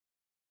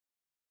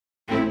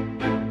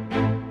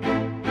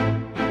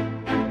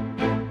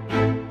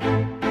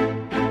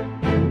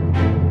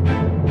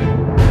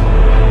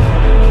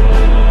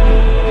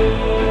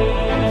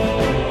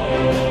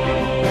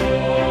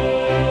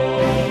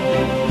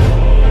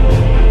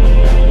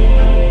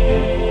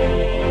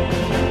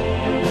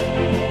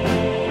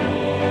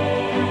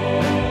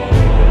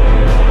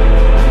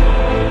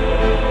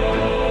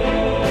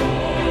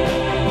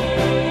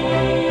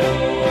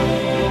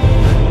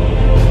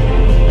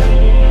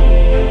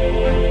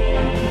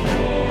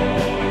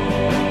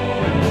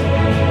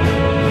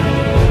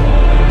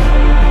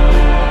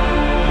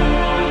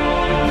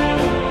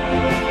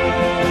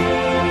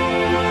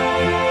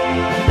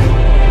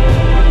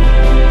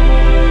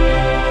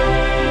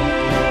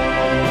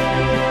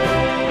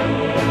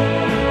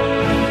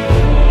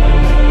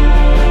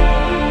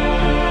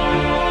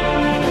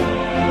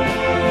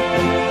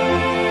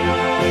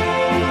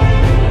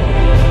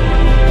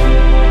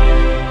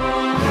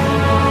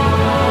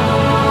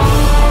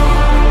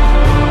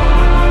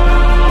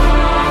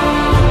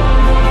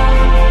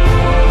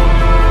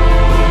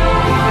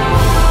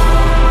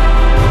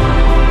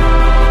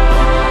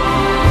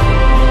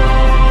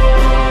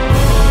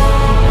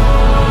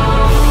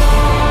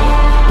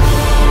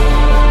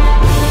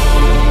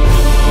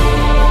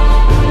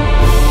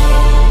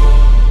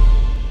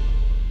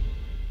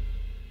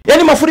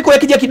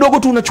kidogo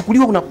tu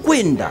unachukuliwa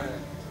unakwenda.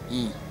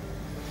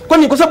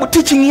 Kwani kwa sababu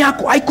teaching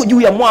yako haiko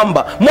juu ya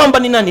mwamba. Mwamba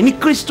ni nani? Ni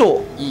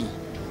Kristo.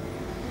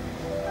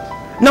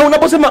 Na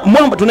unaposema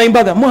mwamba,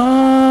 tunaimbaga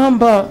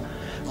mwamba,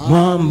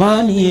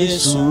 mwamba ni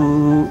Yesu,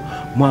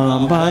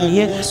 mwamba ni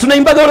Yesu,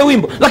 tunaimbaga ule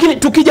wimbo. Lakini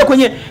tukija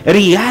kwenye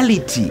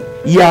reality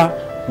ya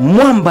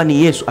mwamba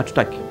ni Yesu,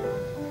 hatutaki.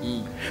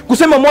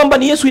 Kusema mwamba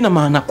ni Yesu ina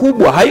maana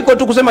kubwa. Haiko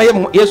tu kusema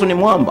Yesu ni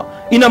mwamba,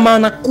 ina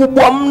maana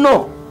kubwa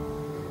mno.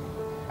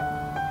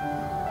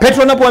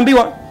 Petro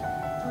anapoambiwa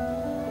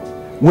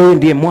wewe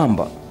ndiye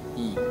mwamba,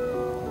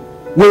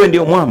 wewe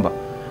ndio mwamba.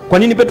 Kwa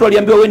nini Petro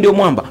aliambiwa wewe ndio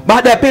mwamba?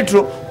 Baada ya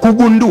Petro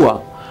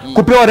kugundua,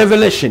 kupewa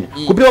revelation,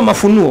 kupewa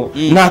mafunuo,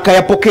 na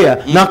akayapokea,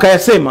 na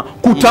akayasema,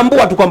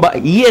 kutambua tu kwamba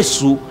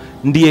Yesu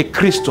ndiye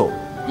Kristo,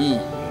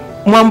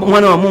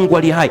 mwana wa Mungu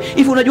aliye hai.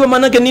 Hivi unajua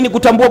maana yake nini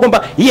kutambua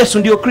kwamba Yesu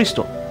ndio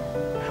Kristo?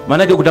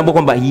 Maana yake kutambua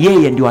kwamba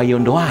yeye ndio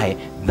aiondoae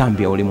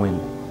dhambi ya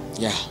ulimwengu.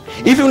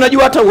 Hivi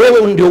unajua hata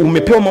wewe ndio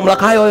umepewa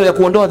mamlaka hayo ya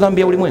kuondoa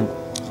dhambi ya ulimwengu?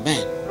 Amen.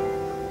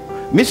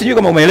 Mimi sijui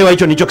kama umeelewa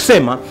hicho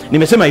nilichokisema.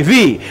 Nimesema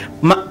hivi,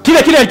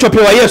 kile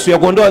alichopewa Yesu ya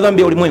kuondoa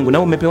dhambi ya ulimwengu, na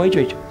wewe umepewa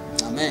hicho.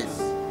 Amen.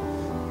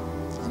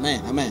 Amen.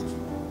 Amen.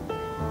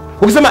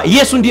 Ukisema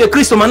Yesu ndiye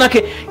Kristo, maana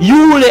yake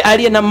yule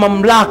aliye na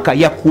mamlaka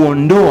ya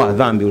kuondoa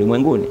dhambi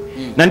ulimwenguni.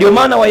 Na ndio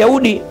maana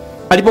Wayahudi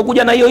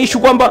alipokuja na hiyo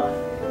issue kwamba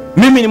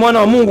mimi ni mwana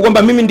wa Mungu,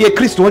 kwamba mimi ndiye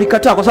Kristo,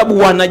 walikataa kwa sababu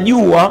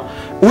wanajua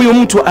huyu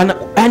mtu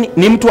yani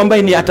ni mtu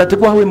ambaye ni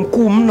atatakuwa awe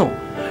mkuu mno.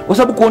 Kwa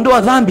sababu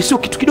kuondoa dhambi sio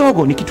kitu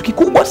kidogo, ni kitu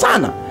kikubwa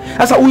sana.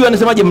 Sasa huyu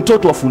anasemaje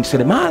mtoto wa fundi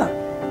seremala?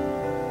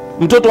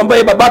 Mtoto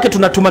ambaye babake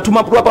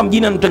tunatuma hapa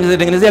mjini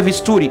anatengenezea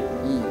visturi.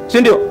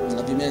 Si ndio?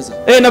 Na vimeza.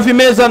 Na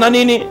vimeza na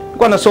nini?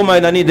 Kwa nasoma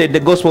nani the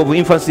gospel of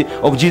infancy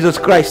of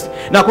Jesus Christ.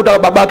 Na kuta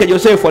babake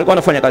Joseph alikuwa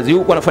anafanya kazi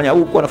huko,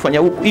 anafanya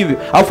huko hivi.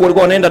 Alafu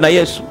walikuwa wanaenda na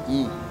Yesu.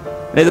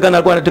 Inawezekana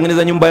alikuwa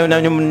anatengeneza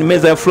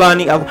meza ya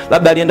fulani,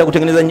 labda alienda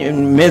kutengeneza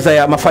meza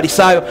ya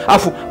Mafarisayo.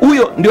 Alafu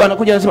huyo ndio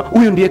anakuja anasema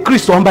huyu ndiye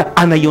Kristo ambaye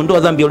anaiondoa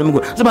dhambi ya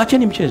ulimwengu. Sema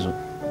acheni mchezo.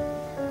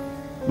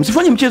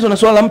 Msifanye mchezo na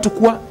swala la mtu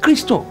kuwa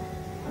Kristo.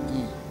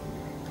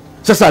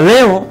 Sasa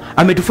leo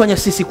ametufanya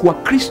sisi kuwa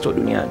Kristo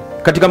duniani.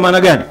 Katika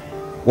maana gani?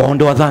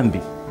 Waondoa dhambi.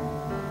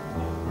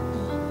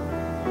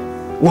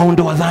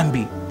 Waondoa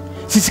dhambi.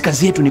 Sisi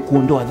kazi yetu ni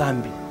kuondoa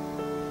dhambi.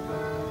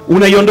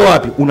 Unaiondoa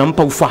wapi?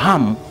 Unampa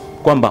ufahamu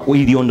kwamba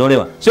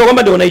iliondolewa. Sio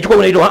kwamba ndio unaichukua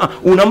unaitoa,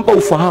 unampa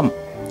ufahamu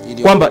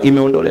kwamba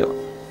imeondolewa.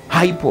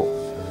 Haipo.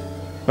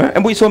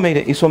 Hebu isome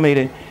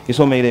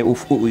ile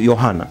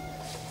Yohana.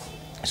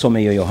 Some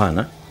hiyo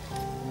Yohana.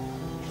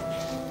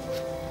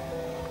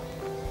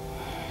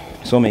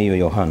 Some hiyo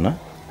Yohana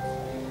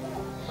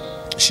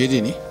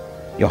 20.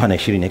 Yohana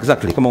 20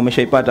 exactly. Kama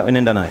umeshaipata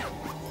nenda nayo.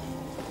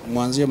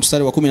 Mwanzia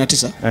mstari wa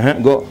 19.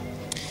 Go.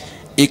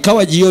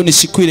 Ikawa jioni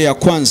siku ile ya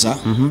kwanza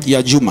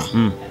ya juma.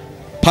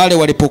 Pale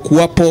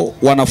walipokuwapo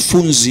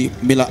wanafunzi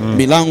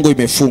milango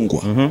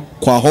imefungwa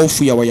kwa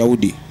hofu ya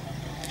Wayahudi.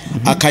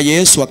 Akaja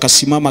Yesu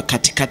akasimama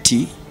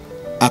katikati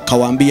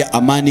akawaambia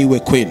amani iwe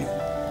kwenu.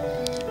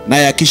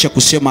 Naye akisha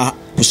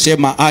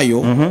kusema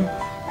hayo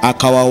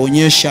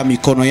akawaonyesha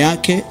mikono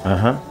yake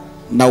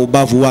na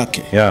ubavu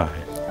wake.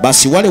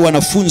 Basi wale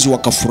wanafunzi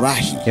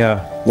wakafurahi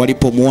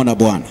walipomuona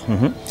Bwana.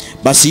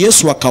 Basi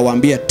Yesu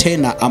akawaambia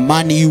tena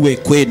amani iwe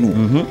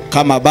kwenu.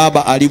 Kama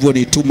Baba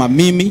alivyonituma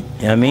mimi,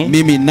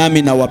 mimi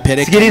nami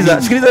nawapeleka.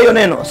 Sikiliza hiyo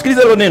neno.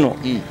 Sikiliza hilo neno.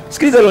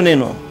 Sikiliza hilo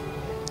neno.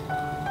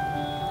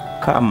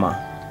 Kama.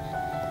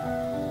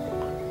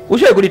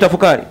 Ushawahi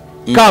kulitafakari?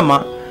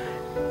 Kama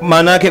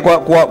maana yake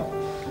kwa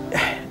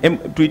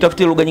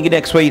tuitafutie lugha nyingine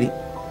ya Kiswahili.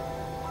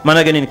 Maana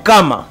yake nini?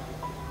 Kama.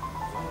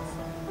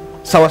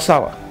 Sawa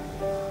sawa.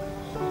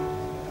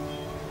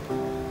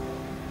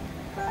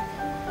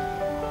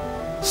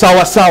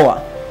 Sawa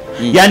sawa.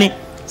 Yaani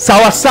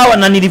sawa sawa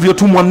na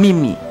nilivyotumwa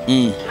mimi.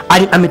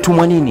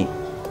 Ametumwa nini?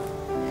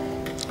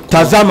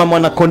 Tazama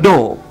mwana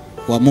kondoo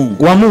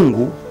wa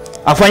Mungu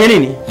afanye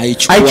nini?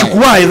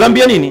 Aichukuae dhambi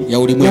ya nini? Ya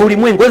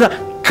ulimwengu.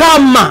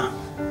 Kama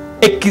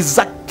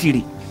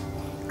exactly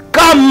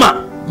kama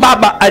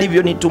Baba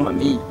alivyonituma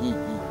mimi.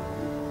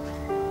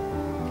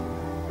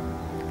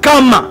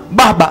 Kama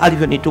Baba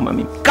alivyonituma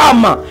mimi.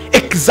 Kama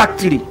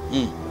exactly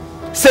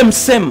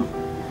same.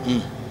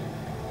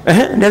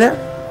 Endelea.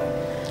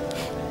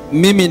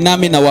 Mimi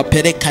nami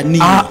nawapeleka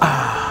ninyi.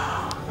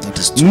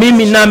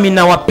 Mimi nami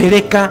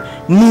nawapeleka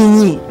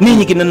ninyi.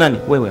 Ninyi kina nani?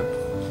 Wewe.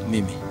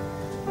 Mimi.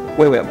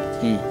 Wewe.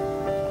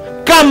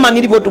 Kama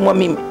nilivyotumwa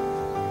mimi.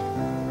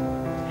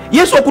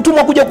 Yesu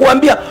hakutumwa kuja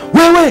kuambia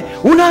wewe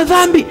una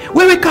dhambi,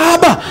 wewe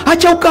kahaba,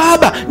 acha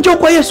ukahaba, njoo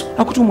kwa Yesu.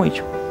 Hakutumwa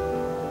hicho.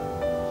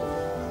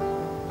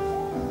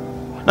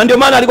 Na ndio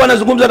maana alikuwa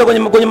anazungumza hata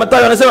kwenye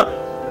Mathayo anasema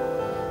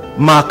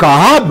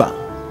makahaba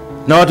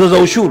na watoza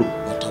ushuru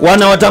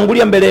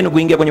wanawatangulia mbele yenu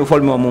kuingia kwenye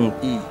ufalme wa Mungu.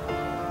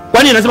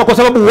 Kwani anasema kwa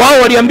sababu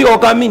wao waliambiwa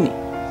wakaamini.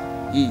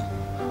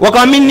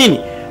 Wakaamini nini?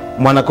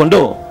 Mwana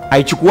kondoo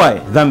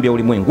aichukuae dhambi ya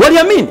ulimwengu.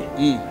 Waliamini.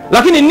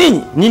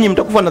 Lakini ninyi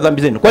mtakufa na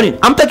dhambi zenu. Kwa nini?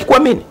 Hamtaki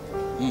kuamini.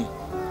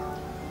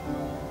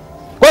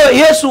 Kwa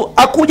hiyo Yesu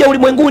akuja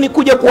ulimwenguni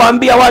kuja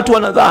kuwaambia watu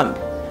wana dhambi.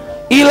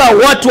 ila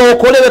watu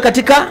waokolewe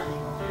katika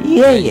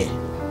yeye.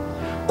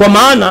 Kwa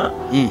maana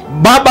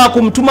Baba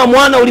hakumtuma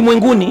mwana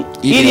ulimwenguni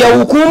ili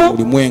auhukumu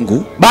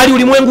ulimwengu, bali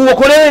ulimwengu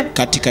uokolewe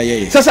katika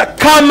yeye. Sasa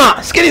kama,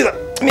 sikiliza,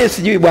 mimi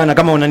sijui bwana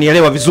kama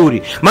unanielewa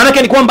vizuri. Maana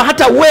yake ni kwamba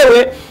hata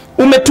wewe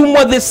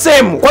umetumwa the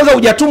same. Kwanza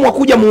hujatumwa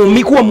kuja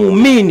kuwa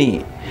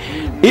muumini.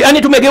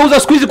 Yaani tumegeuza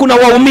siku hizi kuna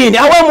waumini.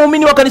 Wewe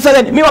muumini wa kanisa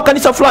gani? Mimi wa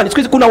kanisa fulani. Siku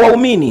hizi kuna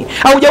waumini.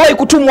 Haujawahi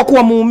kutumwa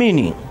kuwa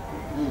muumini.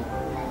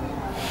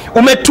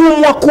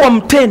 Umetumwa kuwa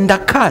mtenda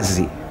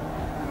kazi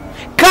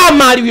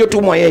kama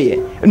alivyotumwa yeye,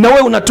 na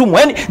wewe unatumwa,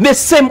 yani the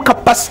same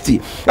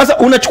capacity. Sasa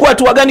unachukua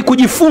hatua gani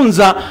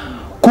kujifunza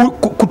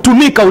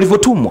kutumika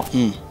ulivyotumwa?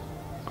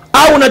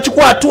 Au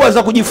unachukua hatua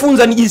za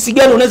kujifunza ni jinsi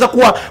gani unaweza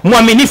kuwa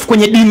mwaminifu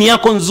kwenye dini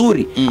yako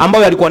nzuri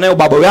ambayo alikuwa nayo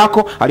baba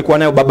yako, alikuwa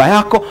nayo baba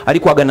yako,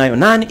 alikuwa nayo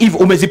nani? Hivyo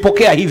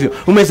umezipokea hivyo.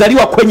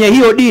 Umezaliwa kwenye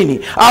hiyo dini,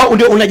 au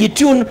ndio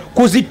unajitune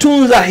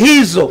kuzitunza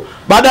hizo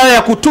badala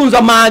ya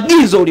kutunza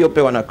maagizo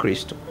uliopewa na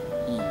Kristo?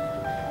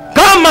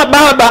 Kama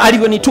Baba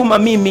alivyonituma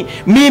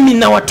mimi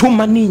na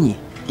watuma ninyi.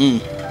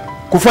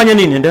 Kufanya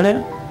nini?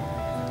 Endelea.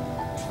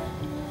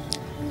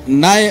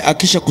 Naye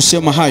akisha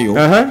kusema hayo,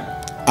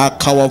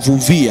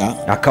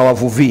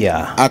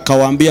 akawavuvia,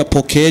 akawaambia,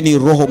 pokeeni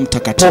Roho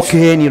Mtakatifu.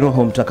 Pokeeni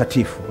Roho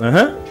Mtakatifu.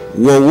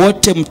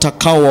 Wowote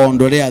mtakao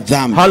waondolea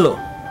dhambi.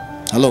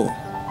 Halo.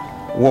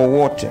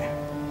 Wowote.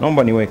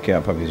 Naomba niweke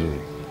hapa vizuri.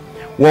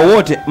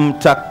 Wowote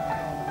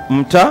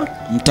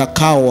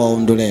mtakao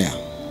waondolea.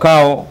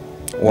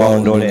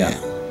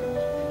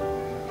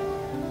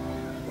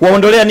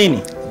 Waondolea nini?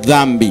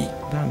 Dhambi.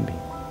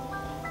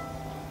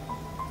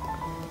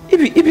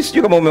 Hivi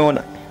sijui kama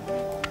umeona.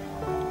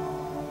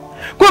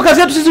 Kwa kazi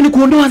yetu sisi ni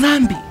kuondoa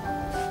dhambi.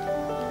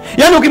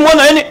 Yaani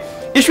ukimwona, yani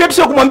issue yetu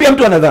sio kumwambia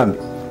mtu ana dhambi.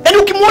 Yaani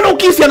ukimwona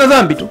ukisi ana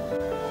dhambi tu,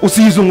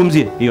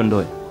 usiizungumzie,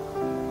 iondoe.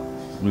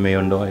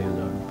 Nimeiondoa hiyo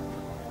dhambi.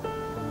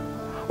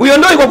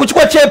 Uiondoe kwa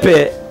kuchukua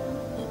chepe.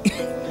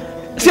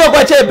 Sio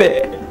kwa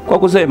chepe, kwa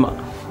kusema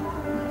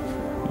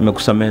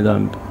nimekusamehe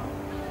dhambi.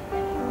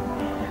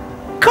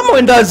 Kama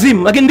wenda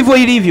azimu, lakini ndivyo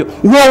ilivyo.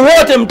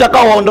 Wowote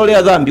mtakao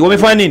waondolea dhambi,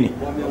 wamefanya nini?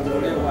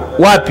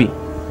 Wapi?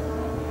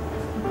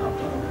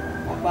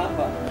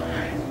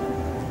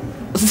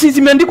 Sisi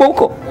zimeandikwa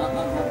huko.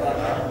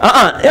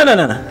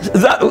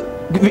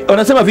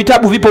 Wanasema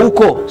vitabu vipo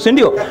huko, si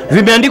ndio?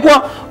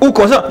 Vimeandikwa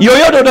huko. Sasa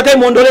yoyote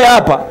utakayemuondolea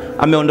hapa,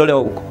 ameondolewa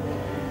huko.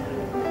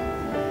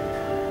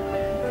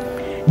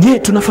 Je,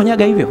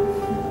 tunafanyaga hivyo?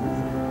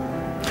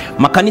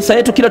 Makanisa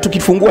yetu kila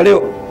tukifungua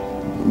leo,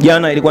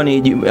 jana ilikuwa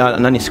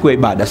ni siku ya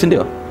ibada, si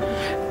ndio?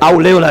 Au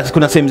leo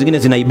kuna sehemu zingine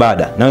zina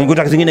ibada, na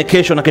wengine zingine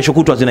kesho na kesho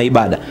kutwa zina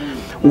ibada.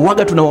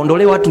 Uwaga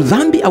tunawaondolea watu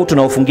dhambi au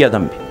tunawafungia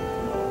dhambi?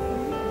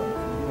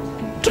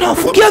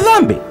 Tunawafungia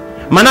dhambi.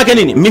 Maana yake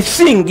nini?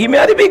 Misingi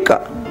imeharibika.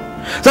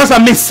 Sasa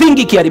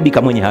misingi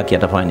kiharibika, mwenye haki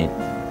atafanya nini?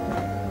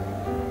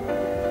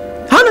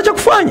 Hana cha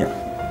kufanya.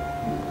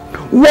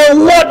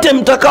 Wowote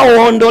mtakao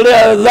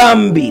waondolea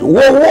dhambi,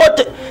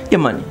 wowote,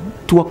 jamani,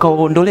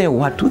 tuwakawaondolee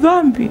watu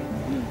dhambi.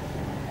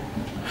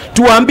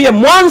 Tuwaambie,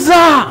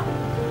 Mwanza,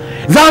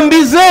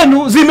 dhambi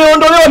zenu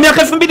zimeondolewa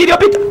miaka 2000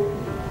 iliyopita.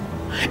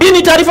 Hii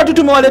ni taarifa tu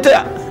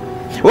tumewaletea.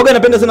 Waga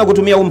napenda sana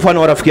kutumia huu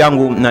mfano wa rafiki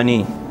yangu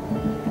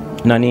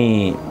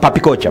nani Papi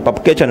Kocha.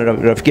 Papi Kocha ni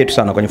rafiki yetu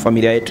sana kwenye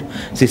familia yetu.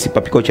 Sisi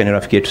Papi Kocha ni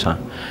rafiki yetu sana.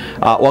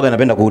 Waga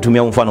napenda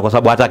kutumia huu mfano kwa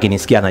sababu hata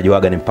akinisikia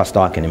anajuaga ni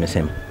pastor wake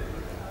nimesema.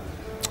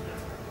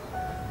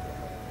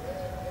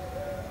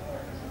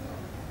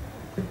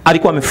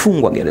 Alikuwa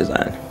amefungwa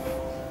gerezani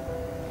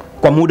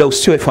kwa muda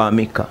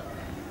usiofahamika.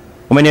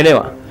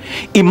 Umenielewa?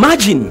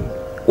 Imagine,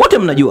 wote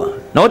mnajua,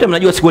 na wote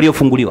mnajua siku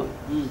aliyofunguliwa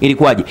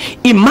ilikuwaje.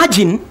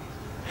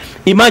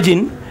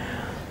 Imagine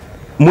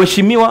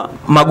Mheshimiwa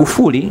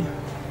Magufuli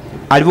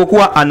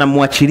alivyokuwa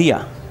anamwachilia,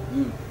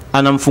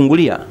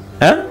 anamfungulia,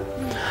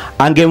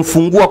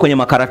 angemfungua kwenye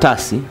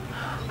makaratasi,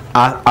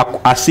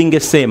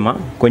 asingesema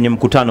kwenye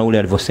mkutano ule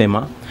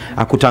alivyosema,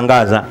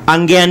 akutangaza,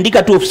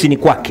 angeandika tu ofisini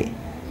kwake.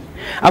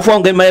 Afu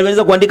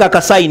angemaliza kuandika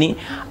akasaini,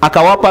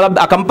 akawapa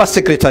labda akampa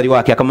secretary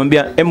wake,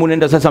 akamwambia hebu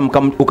nenda sasa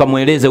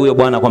ukamueleze huyo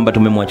bwana kwamba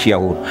tumemwachia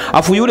huru.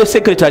 Afu yule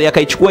secretary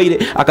akaichukua ile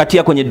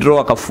akatia kwenye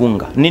drawer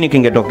akafunga. Nini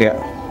kingetokea?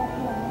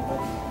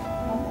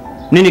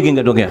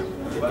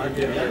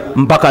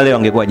 Mpaka leo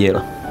angekuwa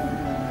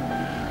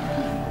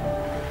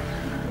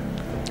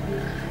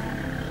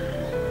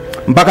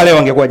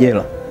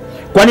jela.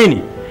 Kwa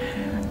nini?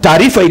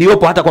 Taarifa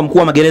iliyopo hata kwa mkuu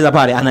wa magereza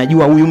pale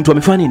anajua huyu mtu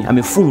amefanya nini,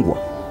 amefungwa.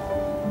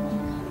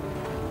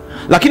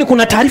 Lakini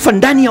kuna taarifa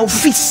ndani ya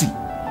ofisi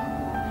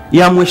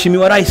ya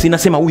Mheshimiwa Rais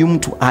inasema huyu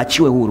mtu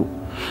aachiwe huru.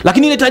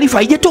 Lakini ile taarifa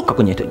haijatoka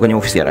kwenye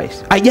ofisi ya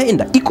Rais.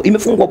 Haijaenda,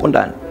 imefungwa hapo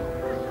ndani.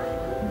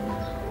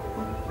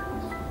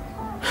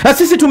 Na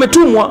sisi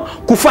tumetumwa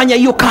kufanya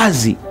hiyo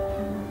kazi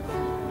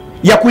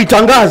ya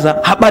kuitangaza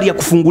habari ya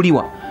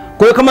kufunguliwa.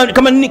 Kwa hiyo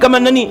kama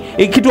nani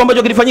kitu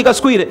ambacho kilifanyika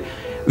siku ile,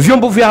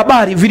 vyombo vya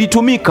habari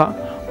vilitumika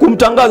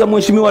kumtangaza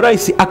Mheshimiwa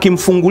Rais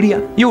akimfungulia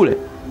yule.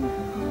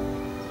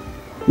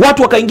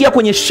 Watu wakaingia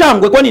kwenye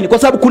shangwe. Kwa nini? Kwa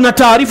sababu kuna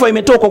taarifa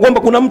imetoka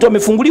kwamba kuna mtu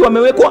amefunguliwa,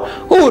 amewekwa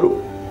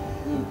huru.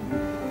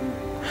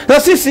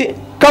 Sasa sisi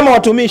kama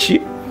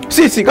watumishi,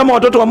 sisi kama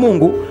watoto wa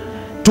Mungu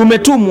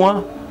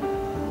tumetumwa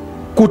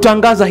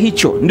kutangaza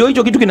hicho. Ndio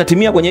hicho kitu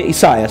kinatimia kwenye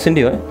Isaya, si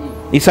ndio?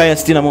 Isaya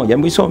 61,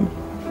 hebu isome.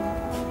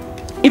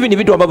 Hivi ni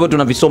vitu ambavyo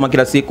tunavisoma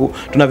kila siku,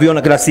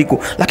 tunaviona kila siku,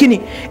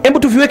 lakini hebu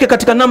tuviweke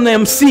katika namna ya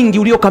msingi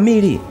ulio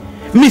kamili.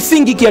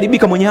 Misingi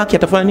ikiharibika, mwenye haki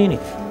atafanya nini?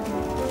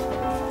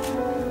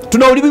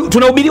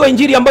 Tunahubiriwa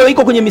injili ambayo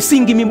iko kwenye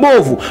misingi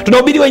mibovu.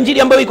 Tunahubiriwa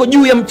injili ambayo iko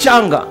juu ya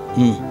mchanga.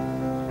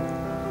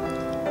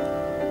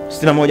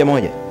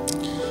 61:1.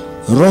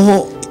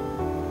 Roho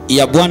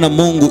ya Bwana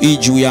Mungu i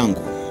juu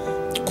yangu,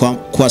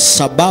 kwa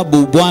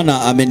sababu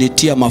Bwana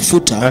amenitia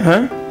mafuta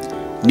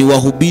ni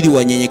wahubiri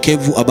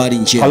wanyenyekevu habari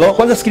njema. Halo,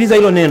 kwanza sikiliza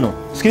hilo neno.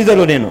 Sikiliza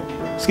hilo neno.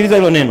 Sikiliza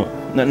hilo neno.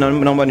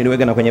 Naomba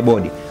niliweke na kwenye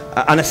bodi.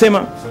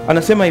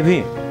 Anasema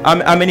hivi,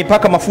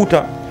 amenipaka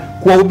mafuta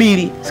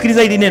kuwahubiri.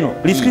 Sikiliza hili neno.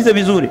 Lisikilize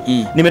vizuri.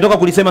 Nimetoka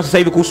kulisema sasa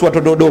hivi kuhusu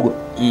watoto wadogo.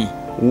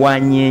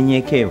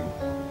 Wanyenyekevu.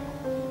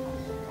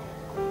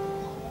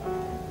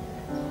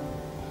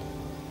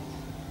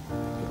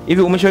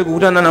 Hivi umeshawahi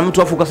kukutana na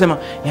mtu afu ukasema,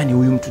 yani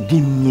huyu mtu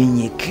ni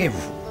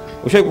mnyenyekevu?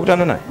 Ushawahi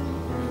kukutana naye?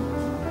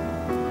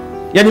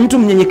 Yani mtu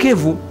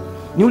mnyenyekevu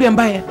ni yule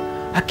ambaye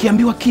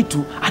akiambiwa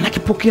kitu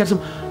anakipokea,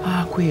 anasema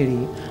kweli,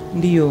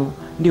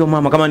 ndio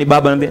mama. Kama ni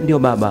baba anambia ndio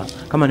baba,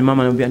 kama ni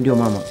mama anambia ndio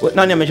mama.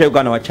 Nani ameshawahi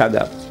kukaa na Wachaga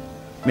hapa?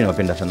 Mimi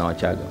nawapenda sana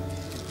Wachaga.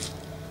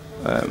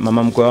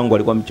 Mama mkwe wangu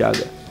alikuwa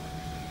Mchaga.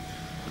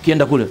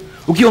 Ukienda kule,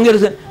 ukiongea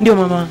ndio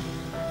mama,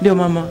 ndio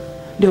mama,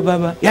 ndio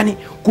baba. Yani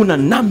kuna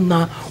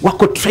namna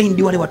wako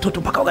trained wale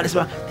watoto mpaka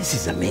wakasema this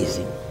is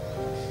amazing.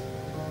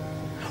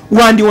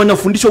 Wandi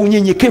wanafundishwa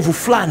unyenyekevu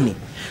fulani.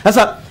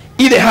 Sasa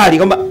ile hali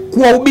kwamba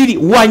kuwahubiri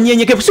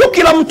wanyenyekevu, sio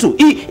kila mtu.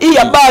 Hii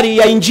habari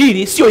ya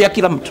injili sio ya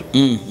kila mtu.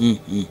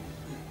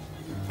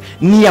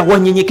 Ni ya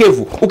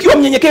wanyenyekevu. Ukiwa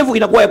mnyenyekevu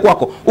inakuwa ya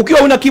kwako.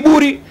 Ukiwa una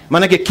kiburi,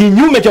 maana yake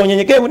kinyume cha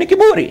unyenyekevu ni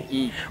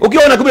kiburi.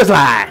 Ukiwa una kiburi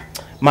sasa,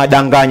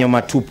 madanganyo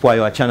matupu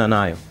hayo, achana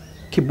nayo.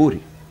 Kiburi.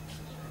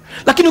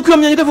 Lakini ukiwa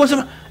mnyenyekevu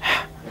unasema,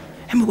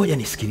 hebu ngoja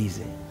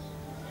nisikilize.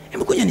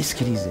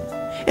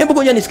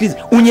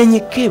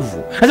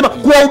 Unyenyekevu. Anasema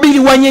kuwahubiri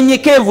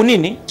wanyenyekevu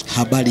nini?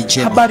 Habari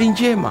njema. Habari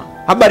njema.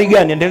 Habari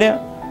gani? Endelea.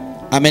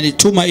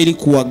 Amenituma ili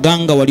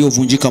kuwaganga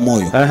waliovunjika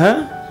moyo.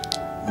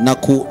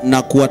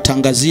 Na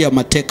kuwatangazia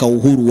mateka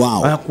uhuru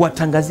wao.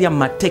 Kuwatangazia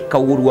mateka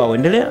uhuru wao.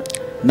 Endelea.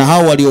 Na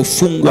hao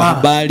waliofungwa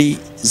habari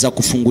za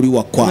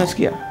kufunguliwa kwao.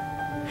 Unasikia?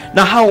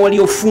 Na hao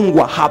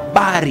waliofungwa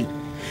habari.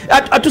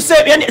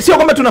 Hatusemi, yani sio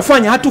kwamba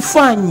tunafanya,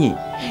 hatufanyi,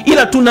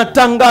 ila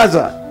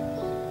tunatangaza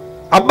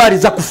habari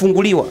za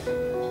kufunguliwa.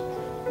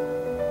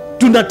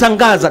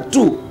 Tunatangaza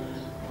tu.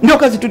 Ndio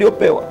kazi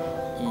tuliopewa.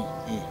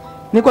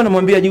 Nilikuwa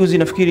namwambia juzi,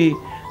 nafikiri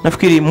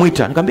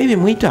Mwita. Nikamwambia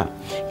hivi, Mwita,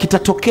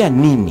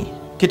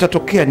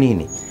 kitatokea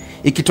nini?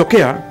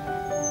 Ikitokea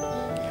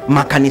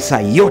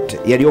makanisa yote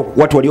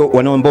watu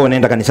ambao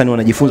wanaenda kanisani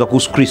wanajifunza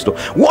kuhusu Kristo,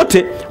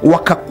 wote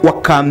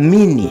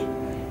wakaamini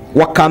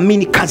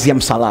kazi ya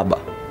msalaba.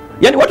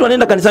 Yani watu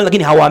wanaenda kanisani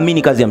lakini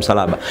hawaamini kazi ya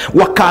msalaba.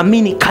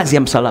 Wakaamini kazi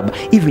ya msalaba.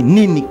 Hivi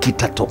nini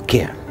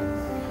kitatokea?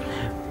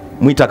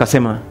 Mwita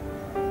akasema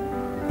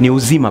ni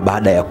uzima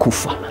baada ya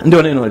kufa.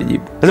 Ndio neno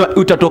alijibu. Anasema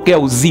utatokea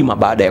uzima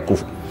baada ya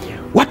kufa.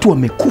 Watu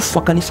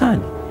wamekufa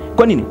kanisani.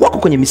 Kwa nini? Wako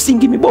kwenye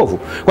misingi mibovu.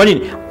 Kwa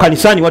nini?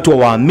 Kanisani watu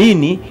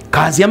hawaamini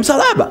kazi ya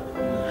msalaba.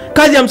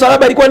 Kazi ya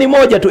msalaba ilikuwa ni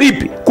moja tu,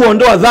 ipi?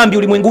 Kuondoa dhambi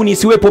ulimwenguni,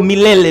 isiwepo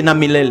milele na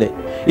milele.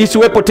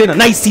 Isiwepo tena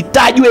na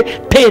isitajwe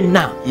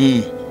tena.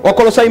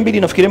 Wakolosai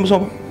 2 nafikiri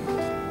msoma.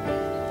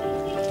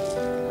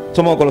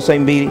 Soma Wakolosai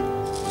 2.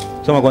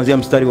 Soma kuanzia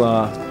mstari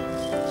wa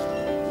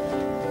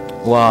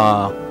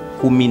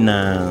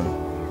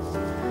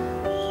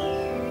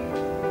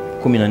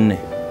 14.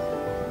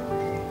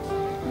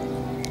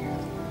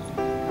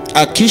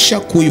 Akisha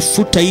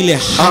kuifuta ile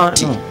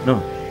hati.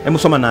 Hebu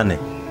soma 8.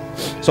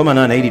 Soma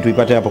 8 ili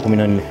tuipate hapo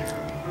 14.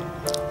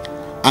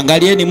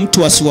 Angalieni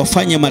mtu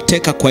asiwafanye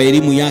mateka kwa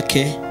elimu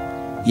yake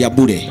ya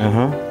bure.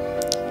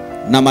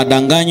 Na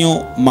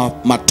madanganyo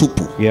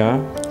matupu.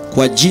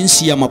 Kwa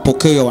jinsi ya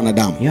mapokeo ya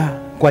wanadamu.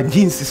 Kwa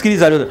jinsi,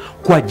 sikiliza,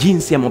 kwa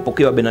jinsi ya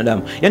mapokeo ya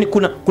binadamu. Yani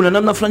kuna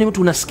namna fulani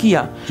mtu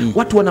unasikia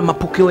watu wana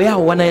mapokeo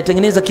yao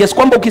wanayatengeneza kiasi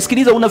kwamba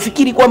ukisikiliza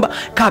unafikiri kwamba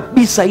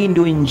kabisa hii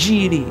ndio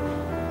injili.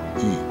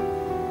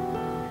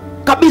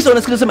 Kabisa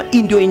unasikiliza sema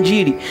hii ndio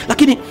injili.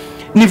 Lakini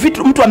ni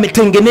vitu mtu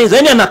ametengeneza.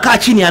 Yani anakaa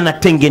chini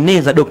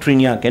anatengeneza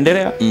doctrine yake.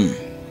 Endelea.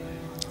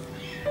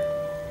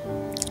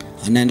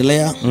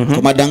 Anaendelea.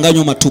 Kwa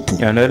madanganyo matupu.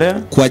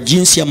 Kwa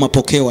jinsi ya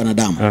mapokeo ya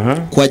wanadamu.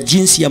 Kwa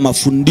jinsi ya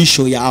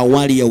mafundisho ya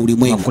awali ya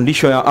ulimwengu.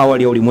 Mafundisho ya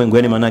awali ya ulimwengu,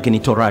 yani maana yake ni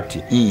Torati.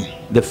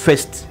 The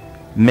first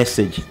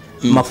message.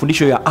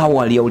 Mafundisho ya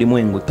awali ya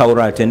ulimwengu,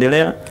 Taurati.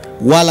 Endelea.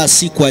 Wala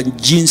si kwa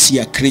jinsi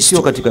ya Kristo.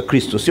 Sio katika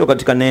Kristo, sio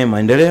katika neema.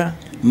 Endelea.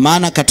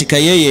 Maana katika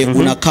yeye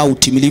unakaa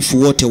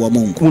utimilifu wote wa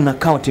Mungu.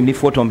 Unakaa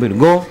utimilifu wote wa Mungu.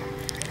 Go.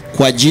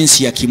 Kwa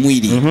jinsi ya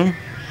kimwili.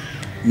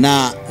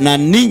 Na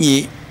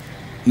ninyi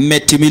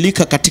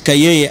mmetimilika katika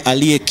yeye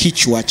aliye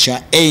kichwa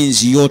cha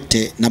enzi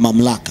yote na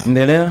mamlaka.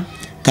 Endelea.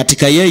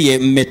 Katika yeye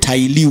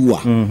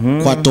mmetailiwa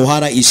kwa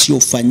tohara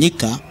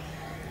isiyofanyika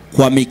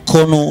kwa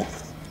mikono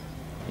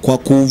kwa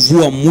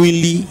kuuvua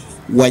mwili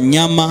wa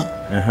nyama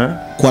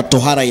kwa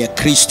tohara ya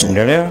Kristo.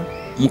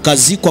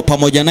 Mkazikwa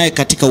pamoja naye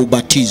katika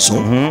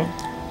ubatizo,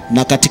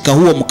 na katika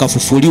huo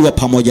mkafufuliwa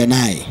pamoja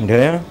naye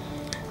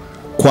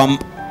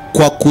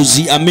kwa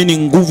kuziamini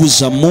nguvu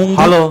za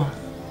Mungu.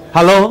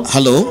 Hello.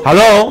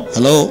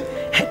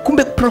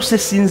 Kumbe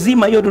process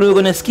nzima hiyo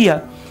tunayosikia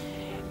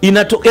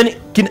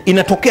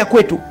inatokea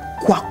kwetu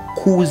kwa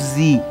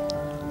kuziamini.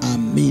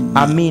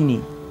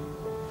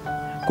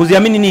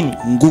 Kuziamini nini?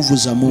 Nguvu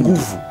za Mungu.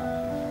 Nguvu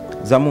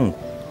za Mungu.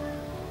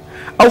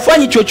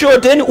 Haufanyi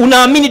chochote, yani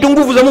unaamini tu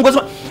nguvu za Mungu.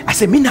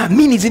 Mimi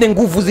naamini zile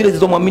nguvu zile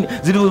zilizomwamini,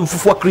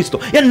 zilizomfufua Kristo.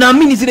 Yani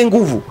naamini zile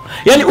nguvu.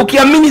 Yani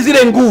ukiamini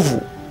zile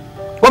nguvu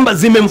kwamba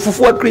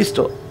zimemfufua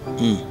Kristo,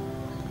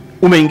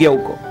 umeingia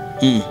huko.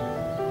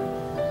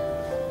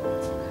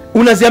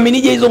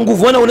 Unaziaminije hizo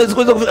nguvu? Unaweza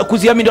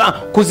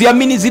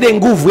kuziamini zile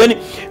nguvu. Yani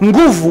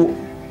nguvu,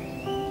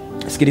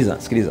 sikiliza.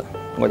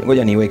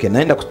 Ngoja niweke.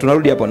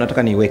 Tunarudi hapo,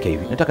 nataka niweke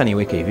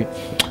hivi.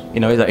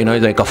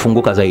 Inaweza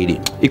ikafunguka zaidi.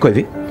 Iko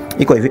hivi.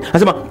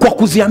 Anasema kwa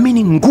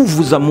kuziamini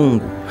nguvu za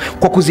Mungu.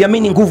 Kwa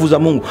kuziamini nguvu za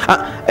Mungu.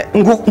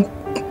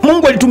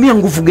 Mungu alitumia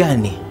nguvu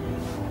gani?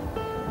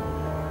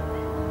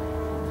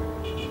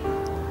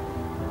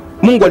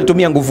 Mungu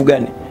alitumia nguvu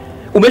gani?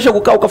 Umesha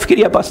kukaa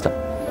ukafikiria pastor?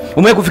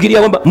 Umewahi kufikiria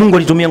kwamba Mungu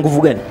alitumia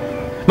nguvu gani?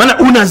 Maana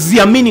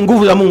unaziamini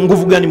nguvu za Mungu.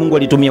 Nguvu gani Mungu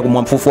alitumia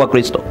kumfufua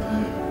Kristo?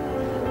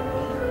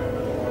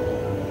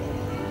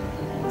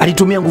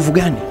 Alitumia nguvu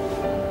gani?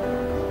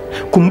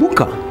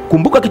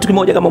 Kumbuka kitu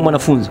kimoja kama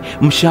mwanafunzi.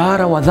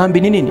 Mshahara wa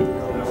dhambi ni nini?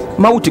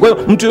 Mauti. Kwa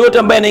hiyo mtu yote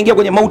ambaye anaingia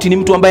kwenye mauti ni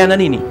mtu ambaye ana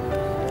nini?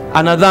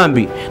 Ana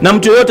dhambi. Na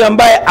mtu yote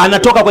ambaye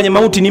anatoka kwenye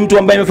mauti ni mtu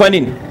ambaye amefanya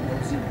nini?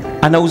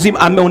 Ana uzima,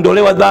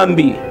 ameondolewa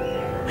dhambi.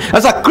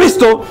 Sasa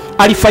Kristo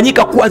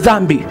alifanyika kuwa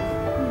dhambi,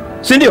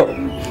 si ndio?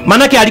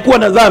 Manake alikuwa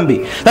na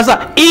dhambi. Sasa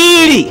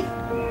ili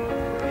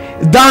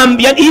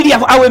dhambi, yani ili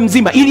awe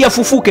mzima, ili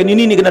afufuke, ni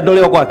nini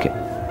kinatolewa kwake?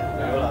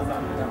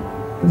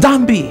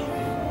 Dhambi.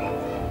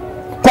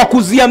 Kwa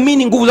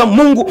kuziamini nguvu za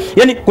Mungu.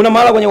 Yani kuna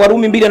mahala kwenye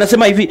Warumi 2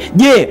 anasema hivi,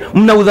 je,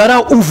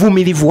 mnaudharau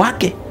uvumilivu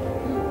wake?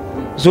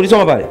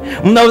 Zulisoma pale.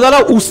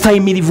 Mnaudharau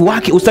ustahimilivu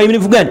wake.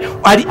 Ustahimilivu gani?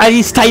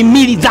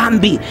 Alistahimili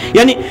dhambi.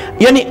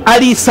 Yani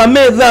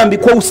alisamehe dhambi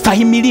kwa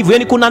ustahimilivu.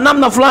 Yani kuna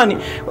namna fulani.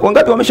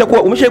 Wangapi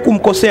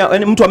umeshakumkosea,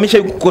 yani mtu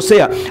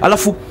ameshakukosea,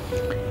 alafu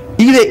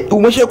ile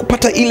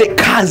umeshakupata ile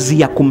kazi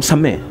ya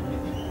kumsamehe.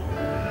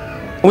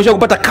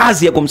 Umeshakupata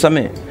kazi ya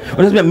kumsamehe.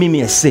 Unasema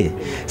mimi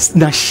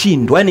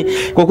nashindwa. Yani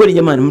kwa kweli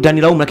jamani,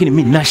 mtanilaumu lakini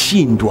mimi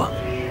nashindwa.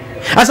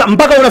 Sasa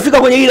mpaka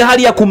unafika kwenye ile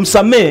hali ya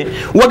kumsamehe,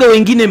 waga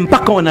wengine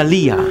mpaka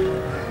wanalia.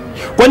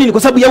 Kwa nini?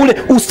 Kwa sababu ya ule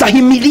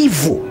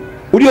ustahimilivu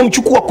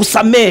uliomchukua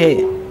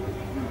kusamehe.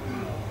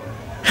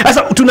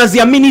 Sasa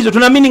tunaziamini hizo.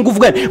 Tunaamini nguvu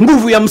gani?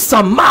 Nguvu ya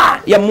msamaha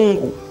ya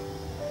Mungu,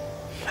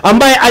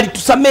 ambaye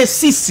alitusamehe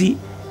sisi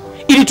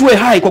ili tuwe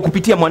hai kwa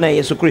kupitia mwanae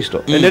Yesu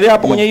Kristo. Endelea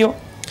hapo kwenye hiyo.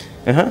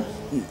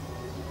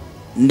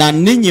 Na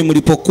ninyi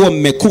mlipokuwa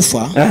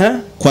mmekufa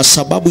kwa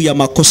sababu ya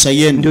makosa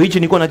yenu. Ndio hichi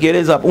nilikuwa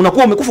nakieleza hapo.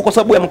 Unakuwa umekufa kwa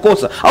sababu ya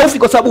makosa, au fi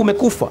kwa sababu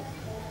umekufa.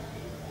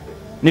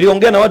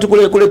 Niliongea na watu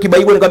kule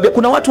Kibaibu, nikamwambia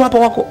kuna watu hapa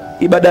wako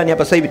ibadani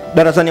hapa sasa hivi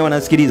darasani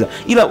wanasikiliza,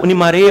 ila ni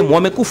marehemu,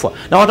 wamekufa,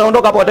 na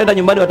wataondoka hapa, wataenda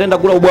nyumbani, wataenda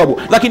kula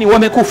ubwabu, lakini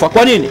wamekufa.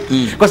 Kwa nini?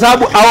 Kwa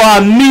sababu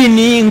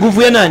hawaamini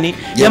nguvu ya nani?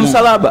 Ya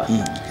msalaba.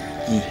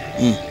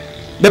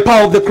 The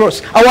power of the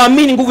cross.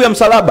 Hawaamini nguvu ya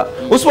msalaba.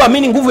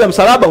 Usipoamini nguvu ya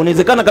msalaba,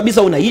 unawezekana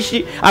kabisa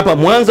unaishi hapa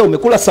Mwanza,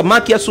 umekula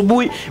samaki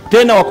asubuhi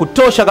tena wa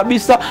kutosha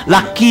kabisa,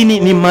 lakini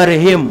ni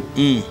marehemu.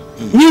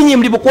 Nyinyi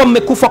mlipokuwa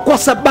mmekufa kwa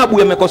sababu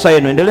ya makosa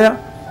yenu. Endelea.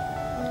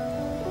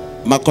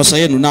 Makosa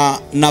yenu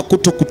na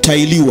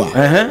kutokutailiwa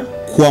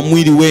kwa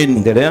mwili wenu.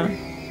 Endelea.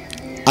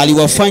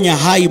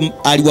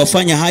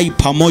 Aliwafanya hai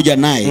pamoja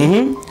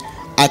naye,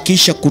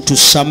 akisha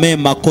kutusamee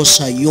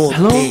makosa yote.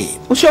 Hello?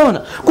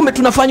 Ushaona? Kumbe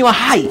tunafanywa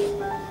hai.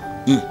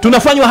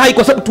 Tunafanywa hai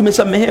kwa sababu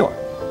tumesamehewa.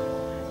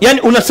 Yani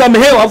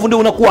unasamehewa afu ndio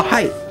unakuwa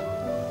hai.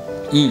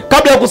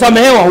 Kabla ya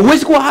kusamehewa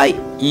huwezi kuwa hai.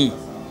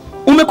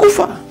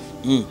 Umekufa.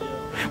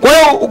 Kwa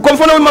hiyo kwa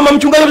mfano mama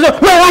mchungaji anasema,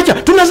 "Wewe acha,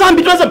 tuna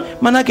dhambi."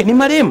 Maana yake ni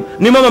marehemu.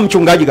 Ni mama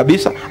mchungaji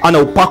kabisa, ana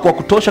upako wa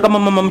kutosha kama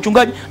mama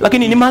mchungaji,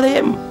 lakini ni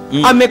marehemu.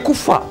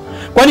 Amekufa.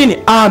 Kwa nini?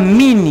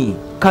 Amini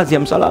kazi ya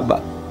msalaba.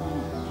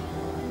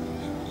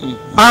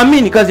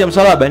 Amini kazi ya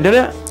msalaba.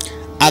 Endelea.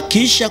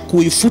 Akisha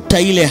kuifuta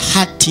ile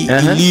hati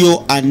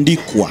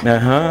iliyoandikwa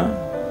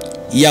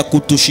ya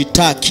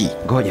kutushitaki.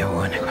 Ngoja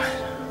uone kwanza.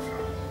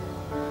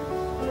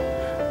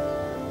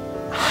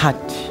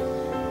 Hati.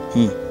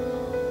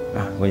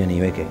 Ngoja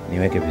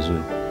niweke vizuri.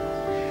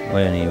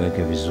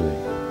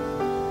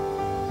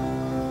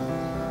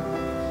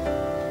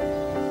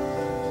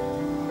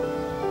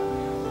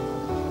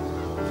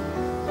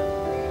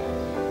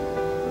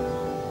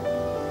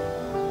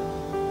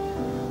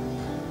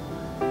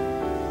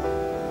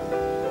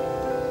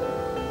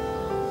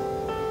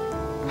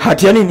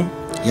 Hati ya nini?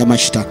 Ya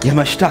mashtaka. Ya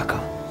mashtaka.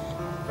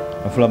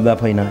 Afu labda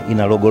hapa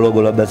ina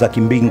logo labda za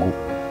kimbingu.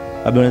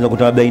 Labda unaweza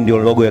kuta labda hii ndio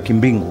logo ya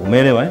kimbingu.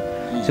 Umeelewa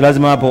Si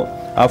lazima hapo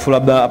Alafu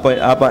labda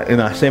hapa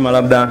inasema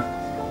labda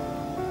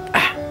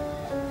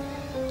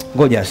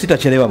ngoja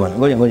sitachelewa bwana.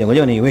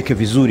 Ngoja niweke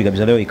vizuri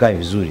kabisa leo ikae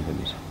vizuri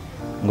kabisa.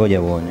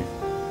 Ngoja uone.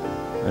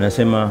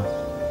 Anasema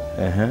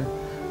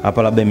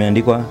hapa labda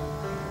imeandikwa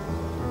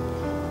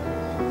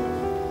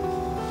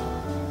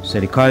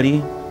serikali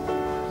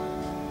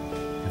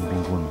ya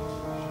mbinguni.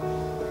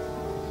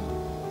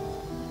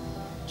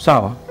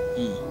 Sawa?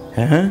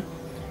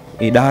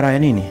 Idara ya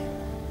nini?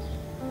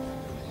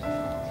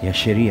 Ya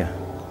sheria.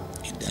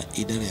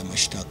 Idara ya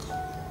mashtaka.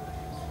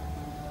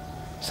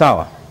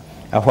 Sawa?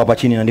 Alafu hapa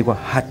chini inaandikwa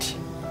hati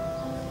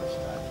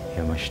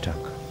ya mashtaka.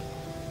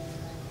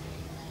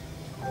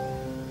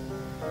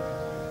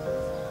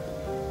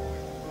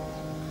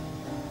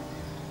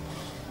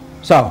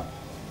 Sawa?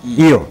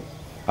 Hiyo.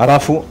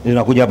 Alafu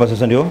linakuja hapa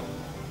sasa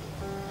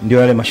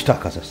ndio yale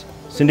mashtaka sasa.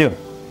 Si ndio?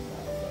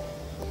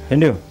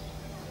 Ndio.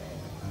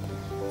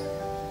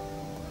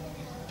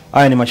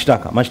 Haya ni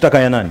mashtaka. Mashtaka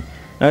ya nani?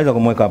 Naweza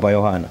kumweka hapa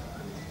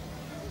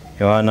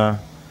Yohana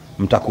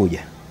mtakuja.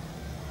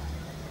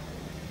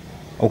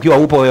 Ukiwa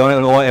upo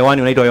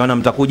hewani unaitwa Yohana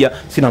mtakuja,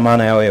 sina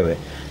maana ya wewe.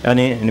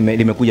 Yaani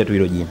limekuja tu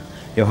hilo jina.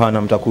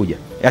 Yohana mtakuja.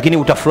 Lakini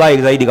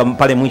utafurahi zaidi kama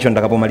pale mwisho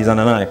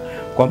nitakapomalizana naye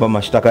kwamba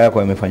mashtaka yako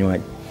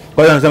yamefanywaje.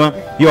 Kwa hiyo anasema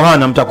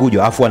Yohana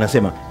mtakuja, afu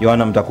anasema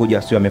Yohana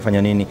mtakuja sio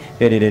amefanya nini?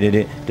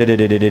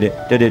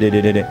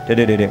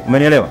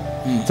 Umenielewa?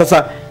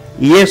 Sasa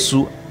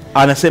Yesu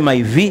anasema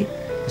hivi,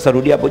 sasa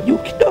rudi hapo juu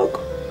kidogo.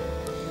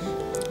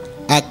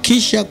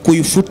 Akisha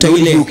kuifuta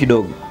ile juu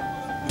kidogo.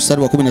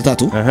 Mstari wa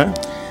 13.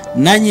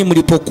 Nanyi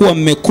mlipokuwa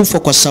mmekufa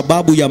kwa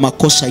sababu ya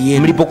makosa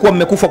yenu. Mlipokuwa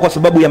mmekufa kwa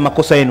sababu ya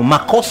makosa yenu.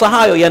 Makosa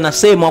hayo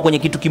yanasemwa kwenye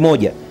kitu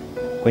kimoja.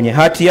 Kwenye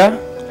hati ya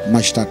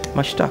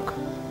mashtaka.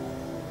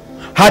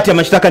 Hati ya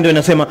mashtaka ndio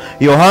inasema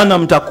Yohana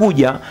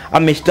mtakuja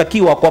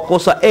ameshtakiwa kwa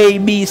kosa A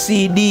B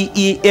C D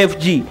E F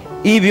G.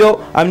 Hivyo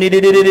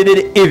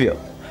hivyo.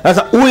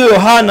 Sasa huyo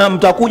Yohana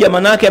mtakuja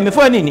maana yake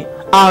amefanya nini?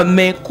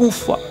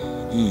 Amekufa.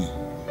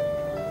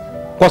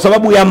 Kwa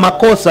sababu ya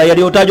makosa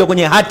yaliyotajwa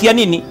kwenye hati ya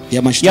nini?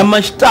 Ya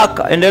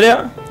mashtaka.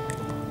 Endelea.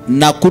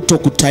 Na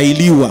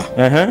kutokutailiwa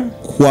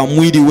kwa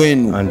mwili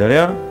wenu.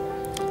 Endelea.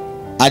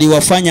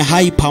 Aliwafanya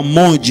hai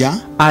pamoja.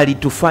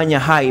 Alitufanya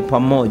hai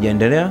pamoja.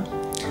 Endelea.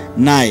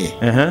 Naye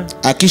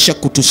akisha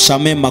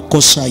kutusamea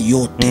makosa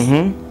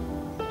yote.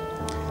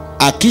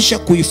 Akisha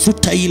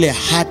kuifuta ile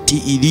hati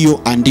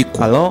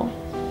iliyoandikwa. Halo.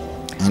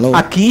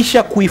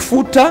 Akiisha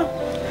kuifuta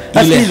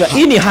ile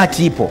hii ni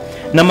hati ipo.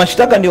 Na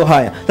mashtaka ndio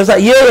haya. Sasa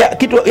yeye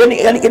kitu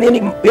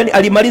yani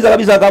alimaliza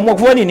kabisa akaamua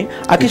kufanya nini?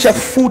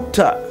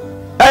 Akishafuta.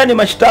 Haya ni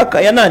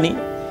mashtaka ya nani?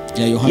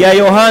 Ya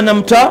Yohana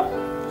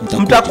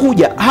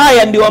mtakuja.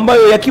 Haya ndio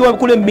ambayo yakiwa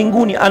kule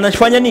mbinguni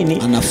anafanya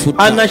nini?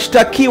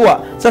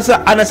 Anashtakiwa.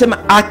 Sasa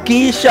anasema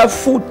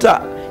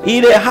akiishafuta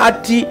ile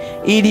hati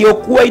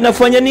iliyokuwa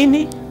inafanya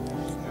nini?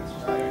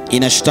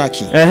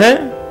 Inashtaki.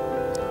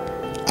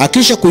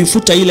 Akisha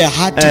kuifuta ile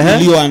hati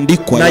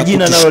iliyoandikwa na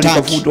jina nalo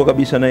likafutwa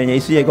kabisa na yenyewe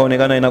isije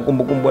ikaonekana ina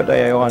kumbukumbu hata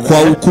ya Yohana. Kwa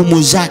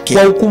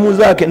hukumu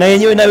zake. Na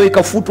yenyewe nayo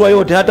ikafutwa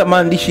yote, hata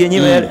maandishi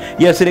yenyewe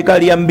ya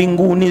serikali ya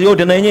mbinguni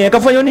yote na yenyewe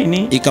yakafanywa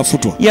nini?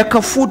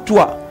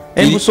 Yakafutwa.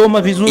 Hebu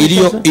soma vizuri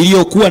sasa.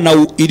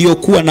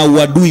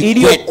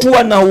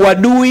 Iliyokuwa na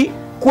uadui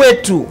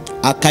kwetu.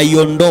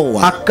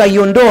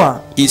 Akaiondoa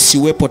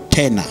isiwepo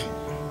tena.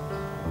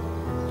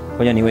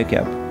 Ngoja niweke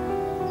hapo.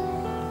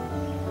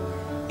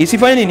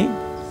 Isifanye nini?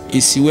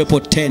 Isiwepo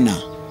tena.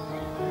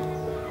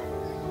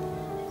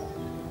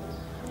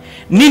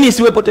 Nini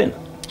isiwepo tena?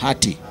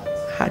 Hati.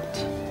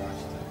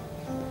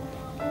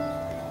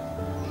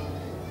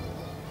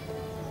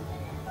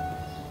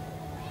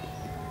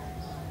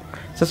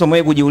 Sasa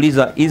mwewe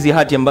kujiuliza hizi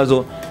hati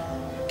ambazo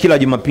kila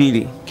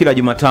Jumapili, kila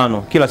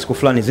Jumatano, kila siku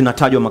fulani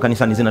zinatajwa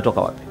makanisani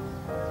zinatoka wapi?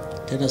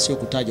 Tena sio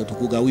kutajwa tu,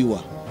 kugawiwa.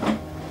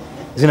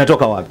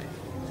 Zinatoka wapi?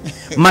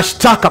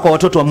 Mashtaka kwa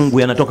watoto wa Mungu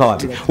yanatoka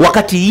wapi?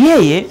 Wakati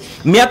yeye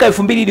miaka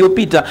 2000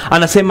 iliyopita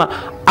anasema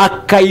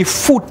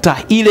akaifuta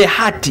ile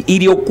hati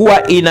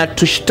iliyokuwa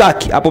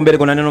inatushtaki. Hapo mbele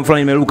kuna neno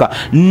fulani limeruka,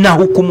 na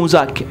hukumu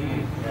zake.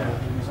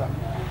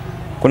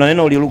 Kuna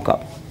neno uliruka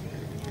hapo.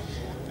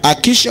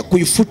 Akisha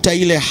kuifuta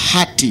ile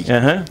hati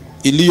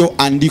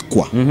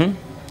iliyoandikwa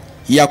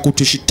ya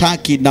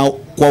kutushitaki na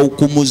kwa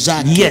hukumu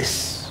zake.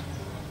 Yes.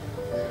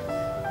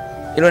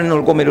 Hilo neno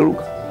ulikuwa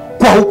umeruka.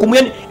 Kwa hukumu,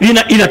 yani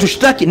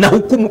inatushtaki na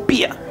hukumu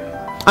pia.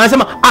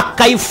 Anasema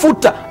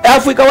akaifuta,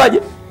 alafu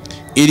ikawaje?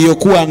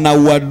 Iliyokuwa na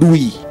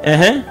uadui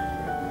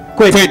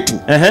kwetu.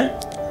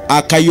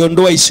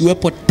 Akaiondoa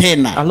isiwepo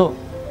tena. Halo.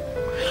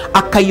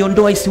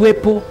 Akaiondoa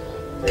isiwepo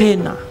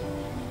tena.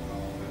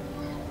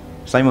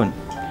 Simon,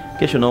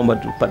 kesho naomba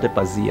tupate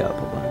pazia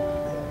hapo bwana.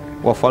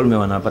 Wafalme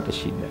wanapata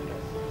shida.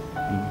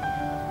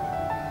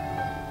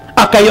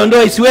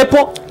 Akaiondoa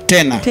isiwepo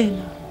tena.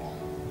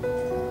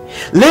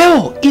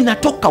 Leo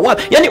inatoka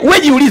wapi? Yaani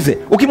wewe jiulize,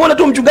 ukimwona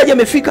tu mchungaji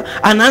amefika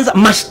anaanza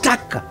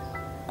mashtaka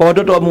kwa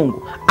watoto wa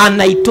Mungu,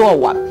 anaitoa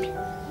wapi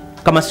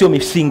kama sio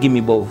misingi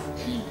mibovu?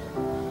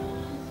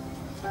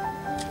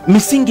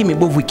 Misingi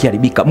mibovu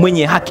ikiharibika,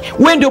 mwenye haki,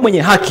 wewe ndio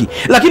mwenye haki,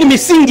 lakini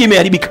misingi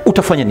imeharibika,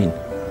 utafanya nini?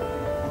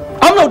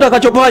 Hamna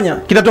utakachofanya,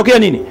 kitatokea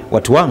nini?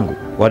 Watu wangu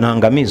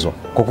wanaangamizwa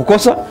kwa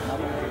kukosa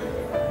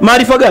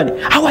maarifa gani?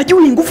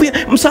 Hawajui nguvu ya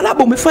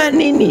msalaba umefanya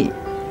nini.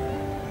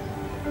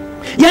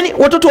 Yani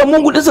watoto wa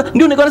Mungu,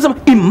 ndio nikasema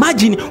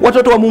imagine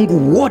watoto wa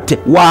Mungu wote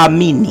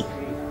waamini.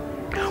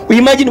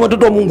 Imagine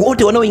watoto wa Mungu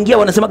wote wanaoingia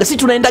wanasemaga sisi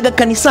tunaendaga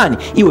kanisani,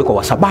 iwe kwa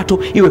Wasabato,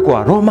 iwe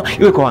kwa Roma,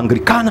 iwe kwa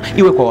Anglikana,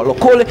 iwe kwa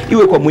Walokole,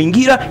 iwe kwa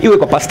Mwingira, iwe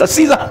kwa Pastor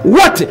Caesar,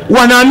 wote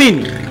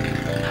wanaamini.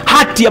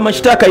 Hati ya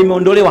mashtaka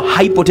imeondolewa,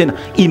 haipo tena.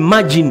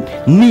 Imagine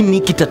nini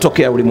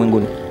kitatokea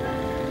ulimwenguni.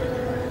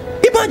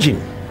 Imagine.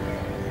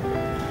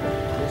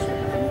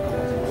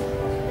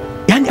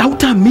 Yani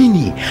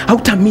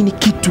hautaamini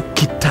kitu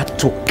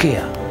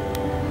kitatokea.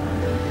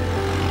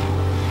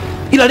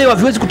 Ila leo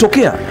haviwezi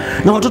kutokea.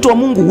 Na watoto wa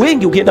Mungu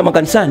wengi ukienda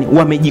makanisani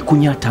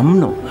wamejikunyata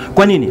mno.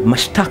 Kwa nini?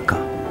 Mashtaka.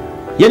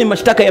 Yani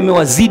mashtaka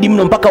yamewazidi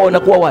mno mpaka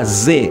wanakuwa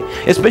wazee.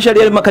 Especially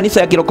yale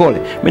makanisa ya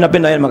kirokole. Mimi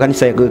napenda yale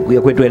makanisa ya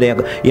kwetu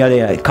yale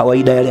ya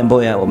kawaida, yale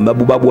ambayo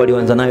babu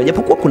walianza nayo.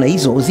 Japokuwa kuna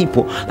hizo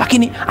zipo,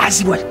 lakini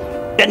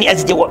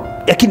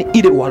lakini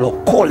ile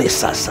walokole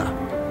sasa.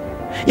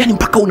 Yani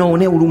mpaka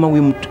unaonea huruma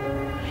huyu mtu.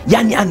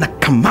 Yani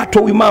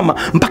anakamatwa huyu mama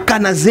mpaka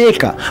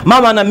anazeeka.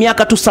 Mama ana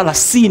miaka tu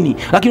 30,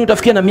 lakini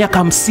utafikia na miaka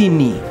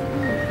 50.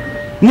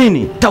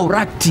 Nini?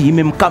 Taurati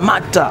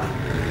imemkamata.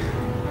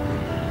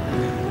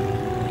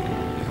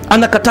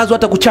 Anakatazwa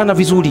hata kuchana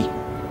vizuri.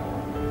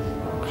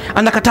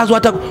 Anakatazwa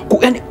hata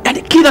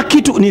yani kila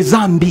kitu ni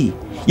dhambi.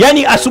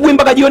 Yani asubuhi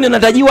mpaka jioni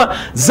anatajiwa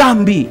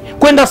dhambi.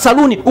 Kwenda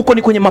saluni huko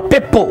ni kwenye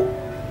mapepo.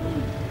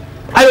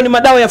 Hayo ni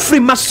madawa ya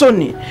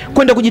Freemason.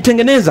 Kwenda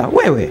kujitengeneza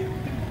wewe.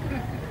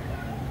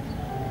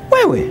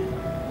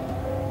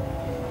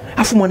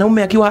 Afu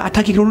mwanaume akiwa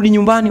hataki kurudi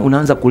nyumbani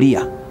unaanza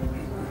kulia.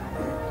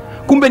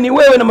 Kumbe ni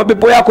wewe na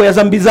mapepo yako ya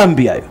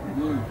dhambi hayo.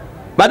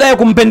 Baadaye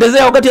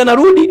kumpendezea wakati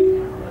anarudi,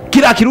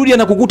 kila akirudi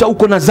anakukuta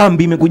uko na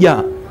dhambi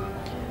imekujaa.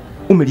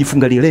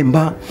 Umejifunga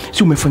lemba,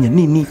 si umefanya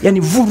nini? Yani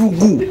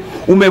vurugu.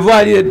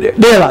 Umevaa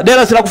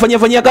dela sila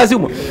kufanyia kazi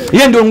huko.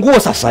 Yeye ndio nguo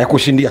sasa ya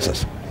kushindia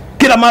sasa.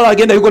 Kila mara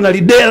akienda yuko na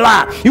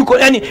lidela,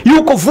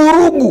 yuko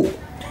vurugu.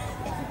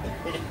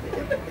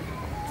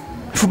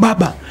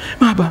 Baba,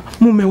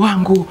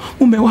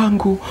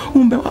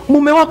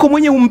 mume wako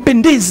mwenye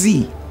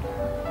umpendezi.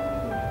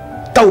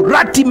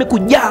 Taurati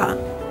imekujaa.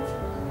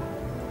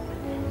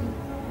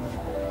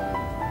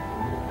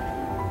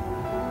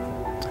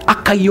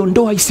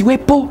 Akaiondoa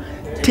isiwepo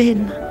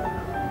tena.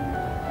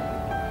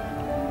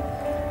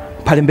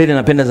 Pale mbele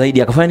napenda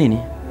zaidi akafanya nini?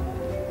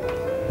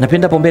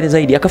 Napenda hapo mbele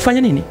zaidi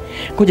akafanya nini?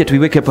 Ngoja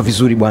tuiweke hapa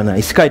vizuri bwana.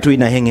 Isikae tu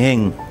ina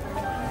hang.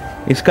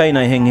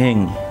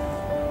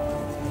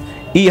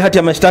 Hii hati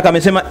ya mashtaka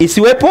amesema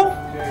isiwepo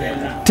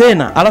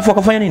tena. Alafu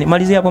akafanya nini?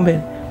 Malizia hapo mbele.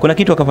 Kuna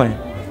kitu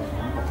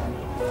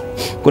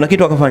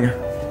akafanya.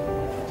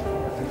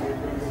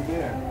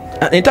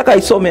 Nataka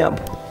isome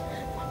hapo.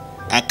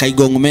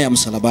 Akaigongomea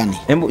msalabani.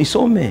 Hebu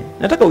isome.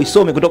 Nataka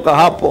uisome kutoka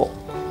hapo.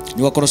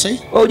 Ni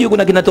Wakolosai? Unajua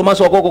kuna kina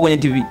Tomaso wako kwenye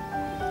TV.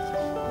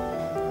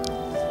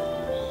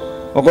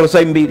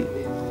 Wakolosai 2.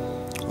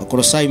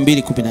 Wakolosai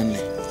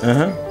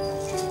 2:14.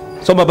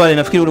 Soma pale,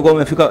 nafikiri ulikuwa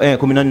umefika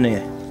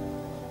 14.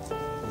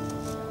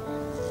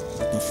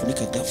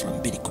 Nafunika ghafla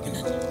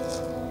 2:14.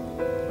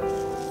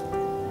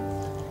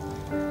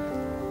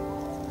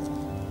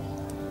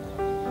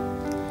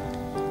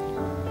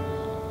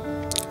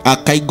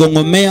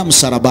 Akaigongomea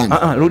msalabani.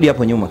 Rudi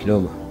hapo nyuma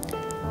kidogo.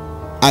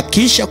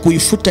 Akisha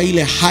kuifuta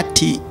ile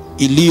hati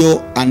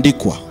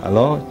iliyoandikwa.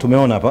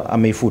 Tumeona hapa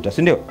ameifuta,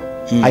 si ndio?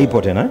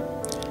 Haipo tena.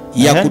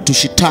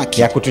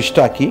 Ya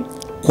kutushitaki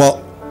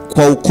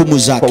kwa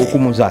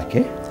hukumu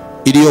zake.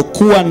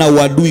 Iliyokuwa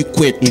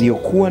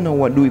na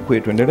uadui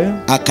kwetu. Endelea.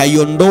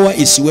 Akaiondoa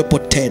isiwepo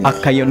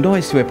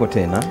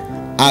tena.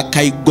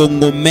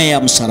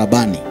 Akaigongomea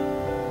msalabani.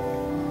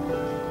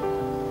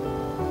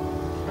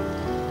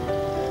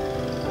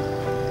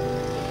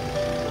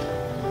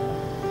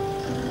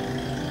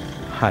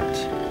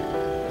 Hati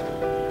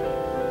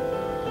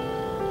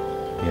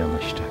ya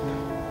mashtaka.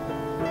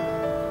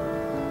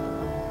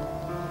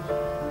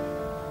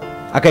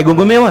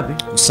 Akaigongomea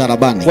wapi?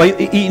 Msalabani. Kwa hiyo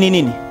hii ni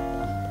nini?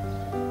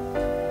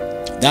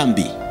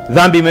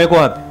 Dhambi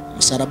imewekwa wapi?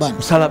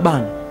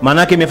 Msalabani.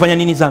 Maana yake imefanya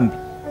nini dhambi?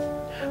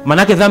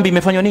 Maana yake dhambi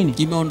imefanywa nini?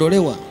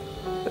 Imeondolewa.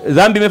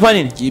 Dhambi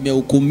imefanya nini?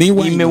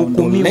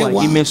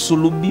 Imehukumiwa,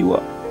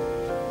 imesulubiwa.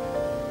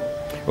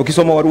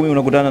 Ukisoma Warumi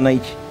unakutana na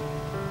hichi.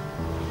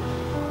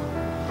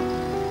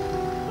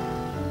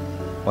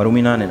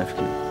 Warumi 8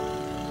 nafikiri.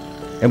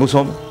 Hebu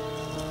soma.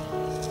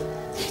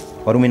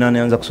 Warumi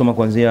 8 anza kusoma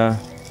kuanzia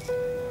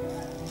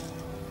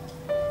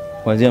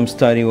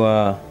mstari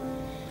wa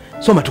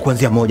soma tu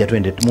kuanzia 1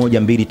 twende 1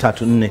 2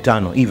 3 4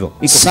 5 hivyo.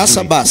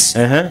 Sasa basi.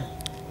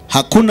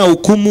 Hakuna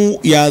hukumu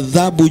ya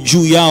adhabu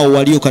juu yao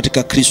walio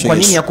katika Kristo Yesu. Kwa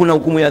nini hakuna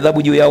hukumu ya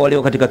adhabu juu yao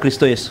walio katika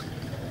Kristo Yesu?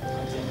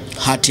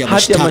 Hati ya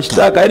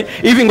mashtaka.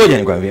 Hivi ngoja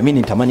nikwambie, mimi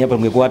nitamani hapa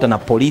ungekuwa hata na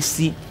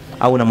polisi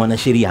au na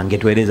mwanasheria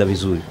angetueleza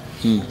vizuri.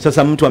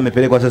 Sasa mtu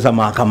amepelekwa sasa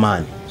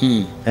mahakamani.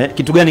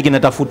 Kitu gani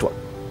kinatafutwa?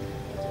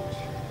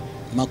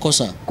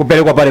 Makosa.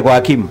 Kupelekwa pale kwa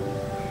hakimu.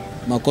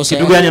 Makosa.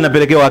 Kitu gani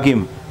anapelekewa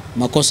hakimu?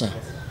 Makosa.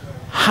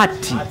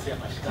 Hati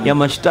ya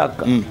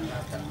mashtaka.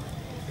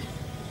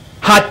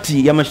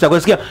 Hati ya mashtaka.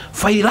 Unasikia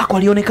faili lako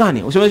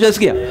alionekane.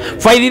 Usimesikia?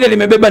 Faili ile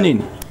limebeba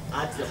nini?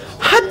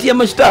 Hati ya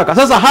mashtaka.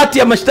 Sasa hati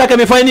ya mashtaka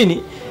imefanya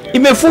nini?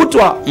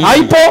 Imefutwa.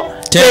 Haipo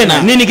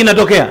tena. Nini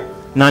kinatokea?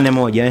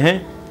 8:1.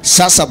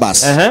 Sasa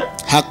basi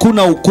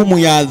hakuna hukumu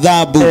ya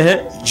adhabu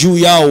juu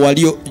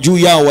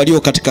yao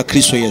walio katika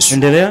Kristo Yesu.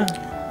 Endelea.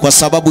 Kwa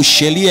sababu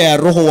sheria ya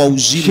roho wa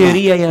uzima,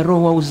 sheria ya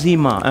roho wa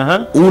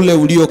uzima ule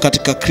ulio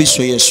katika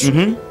Kristo Yesu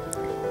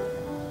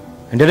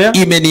endelea,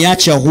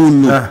 imeniacha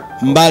huru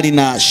mbali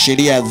na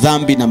sheria ya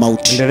dhambi na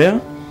mauti. Endelea.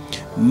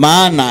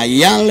 Maana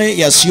yale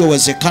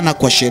yasiyowezekana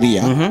kwa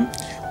sheria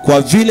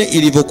kwa vile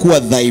ilivyokuwa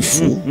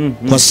dhaifu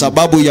kwa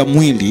sababu ya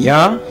mwili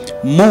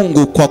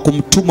Mungu kwa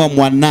kumtuma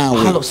mwanawe.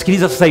 Halo,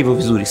 sikiliza sasa hivyo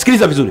vizuri.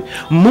 Sikiliza vizuri.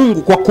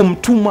 Mungu kwa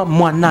kumtuma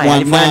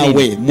mwanawe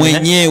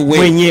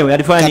mwenyewe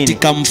alifanya nini?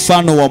 Katika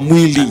mfano wa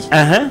mwili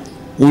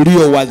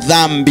ulio wa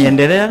dhambi.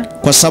 Endelea.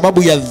 Kwa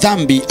sababu ya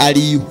dhambi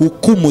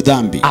alihukumu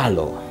dhambi.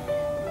 Halo.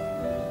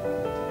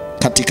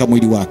 Katika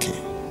mwili wake.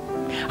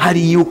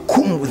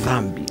 Alihukumu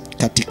dhambi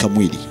katika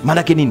mwili. Maana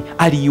yake nini?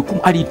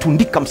 Alihukumu,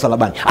 alitundika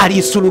msalabani,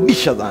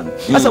 alisulubisha dhambi.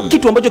 Sasa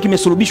kitu ambacho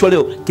kimesulubishwa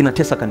leo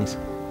kinatesa kanisa.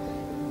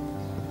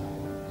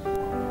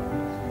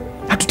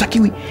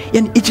 Hatutakiwi,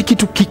 yani hichi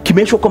kitu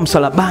kimeishwa kwa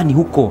msalabani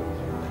huko.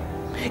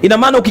 Ina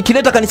maana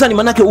ukikileta kanisani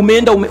maana yake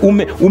umeenda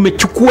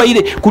umechukua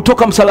ile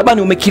kutoka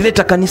msalabani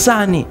umekileta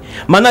kanisani.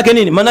 Maana yake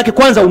nini? Maana yake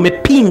kwanza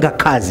umepinga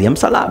kazi ya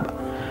msalaba.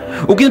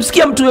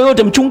 Ukimsikia mtu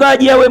yeyote,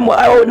 mchungaji awe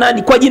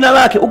nani, kwa jina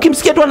lake,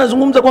 ukimsikia tu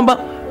anazungumza kwamba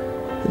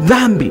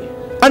dhambi,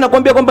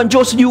 anakuambia kwamba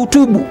njoo siji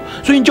utubu,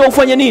 sio njoo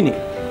ufanye nini,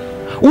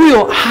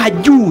 huyo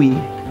hajui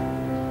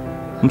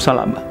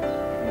msalaba.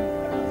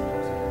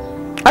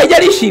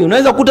 Haijalishi,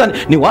 unaweza kukuta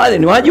ni wale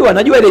ni wajua,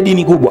 anajua ile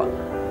dini kubwa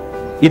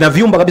ina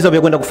viumba kabisa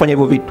vya kwenda kufanya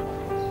hivyo vitu,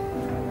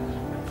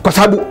 kwa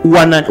sababu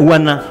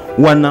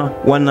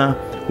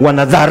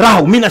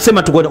wanadharau. Mimi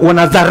nasema tu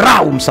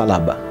wanadharau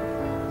msalaba,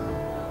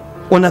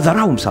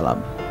 wanadharau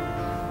msalaba.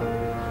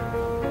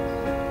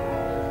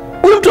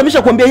 Huyo mtu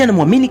ameshakwambia yeye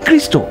anamwamini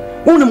Kristo,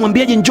 wewe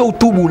unamwambiaje njoo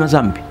utubu una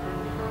dhambi?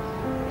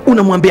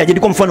 Unamwambiaje?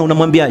 Kwa mfano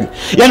unamwambiaje?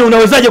 Yaani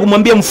unawezaje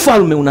kumwambia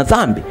mfalme una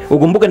dhambi?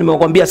 Ukumbuke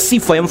nimekwambia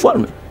sifa ya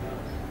mfalme.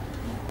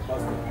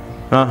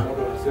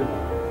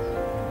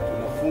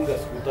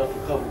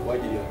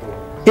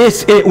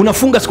 Yes,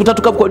 unafunga siku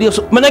 3 kavu kwa ajili ya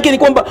toba. Maana yake ni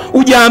kwamba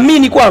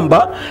hujaamini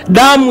kwamba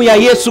damu ya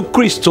Yesu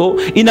Kristo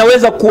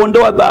inaweza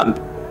kuondoa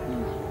dhambi.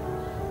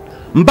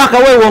 Mpaka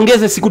wewe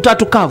uongeze siku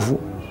 3 kavu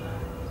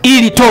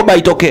ili toba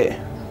itokee.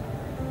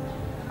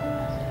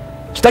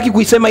 Sitaki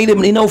kuisema ile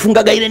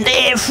inaofungaga ile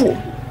ndefu.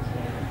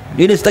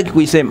 Ile sitaki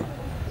kuisema,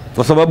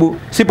 kwa sababu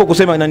sipo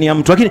kusema nani ya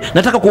mtu, lakini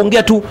nataka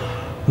kuongea tu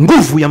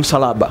nguvu ya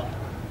msalaba.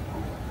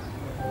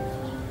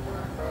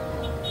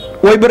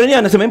 Waibrania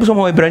anasema, hebu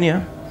soma Waibrania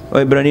 10.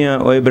 Waibrania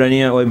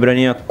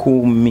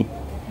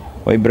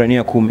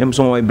 10. Hebu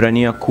soma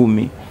Waibrania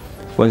 10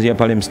 kuanzia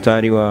pale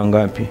mstari wa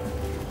ngapi?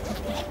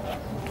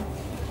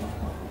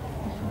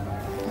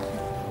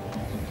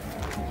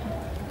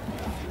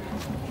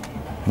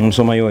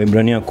 Msoma hiyo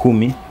Waibrania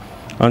 10,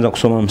 anza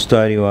kusoma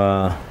mstari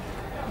wa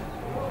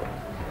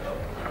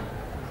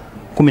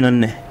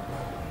 14.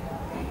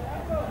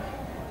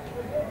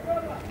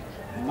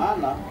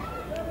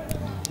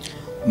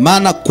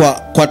 Maana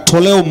kwa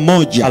toleo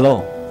moja.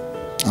 Halo.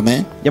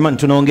 Amen. Jamani,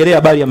 tunaongelea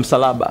habari ya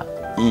msalaba.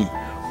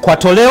 Kwa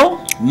toleo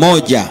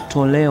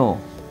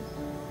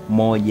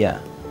moja.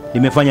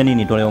 Limefanya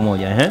nini toleo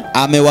moja?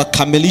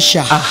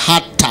 Amewakamilisha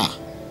hata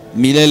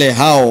milele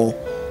hao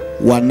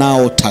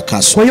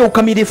wanaotakaswa. Kwa hiyo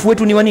ukamilifu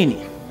wetu ni wa nini?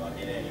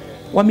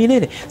 Wa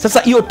milele.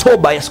 Sasa hiyo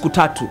toba ya siku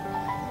 3,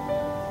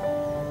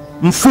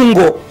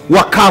 mfungo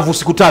wa kavu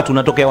siku 3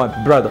 unatokea wapi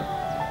brother?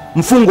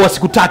 Mfungo wa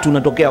siku 3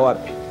 unatokea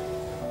wapi?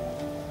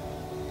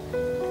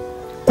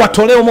 Kwa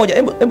toleo moja.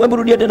 Hebu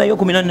rudia tena hiyo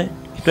 14.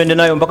 Twende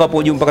nayo mpaka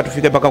hapo juu, mpaka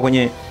tufike mpaka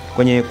kwenye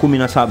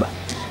 17.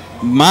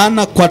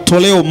 Maana kwa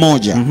toleo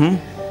moja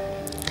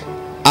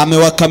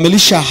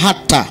amewakamilisha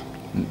hata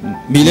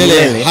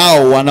milele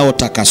hao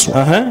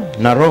wanaotakaswa.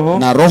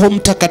 Na Roho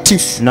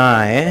Mtakatifu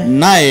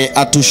naye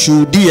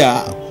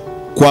atushuhudia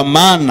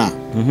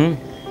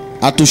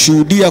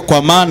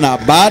kwa maana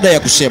baada ya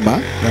kusema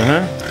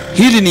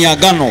hili ni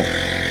agano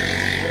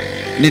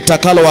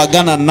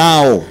nitakaloagana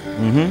nao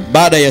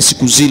baada ya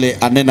siku zile,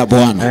 anena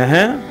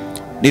Bwana.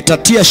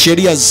 Nitatia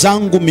sheria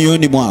zangu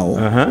mioyoni mwao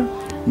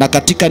na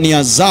katika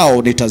nia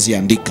zao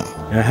nitaziandika.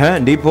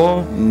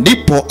 Ndipo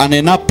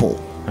anenapo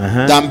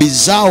dhambi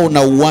zao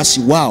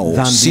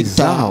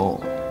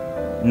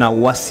na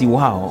uasi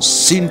wao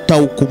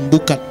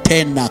sitaukumbuka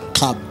tena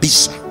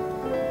kabisa.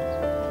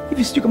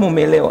 Hivi sijui kama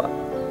umeelewa.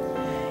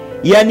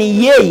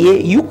 Yaani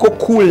yeye yuko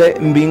kule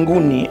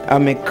mbinguni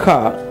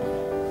amekaa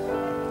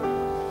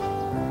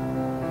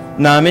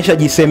na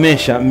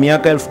ameshajisemesha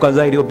miaka 1000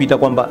 kadhaa iliyopita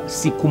kwamba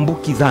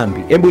sikumbuki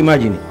dhambi. Hebu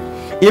imagine.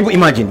 Hebu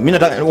imagine, mimi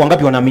nataka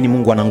wangapi wanaamini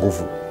Mungu ana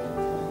nguvu?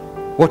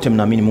 Wote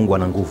mnaamini Mungu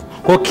ana nguvu.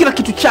 Kwa kila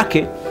kitu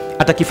chake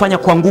atakifanya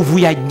kwa nguvu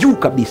ya juu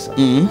kabisa.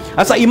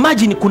 Sasa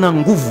imagine kuna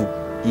nguvu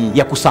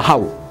ya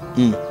kusahau.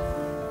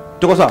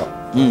 Tuko sawa?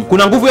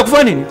 Kuna nguvu ya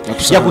kufanya nini?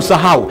 Ya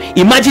kusahau.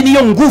 Imagine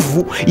hiyo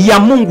nguvu ya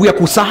Mungu ya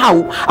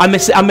kusahau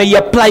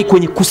ameiapply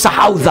kwenye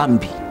kusahau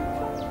dhambi.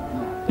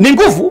 Ni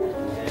nguvu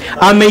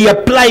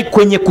ameiapply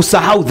kwenye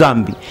kusahau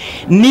dhambi.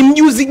 Ni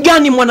mjuzi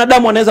gani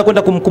mwanadamu anaweza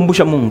kwenda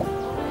kumkumbusha Mungu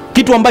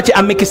kitu ambacho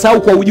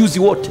amekisahau kwa ujuzi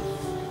wote?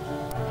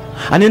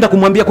 Anaenda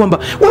kumwambia kwamba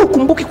wewe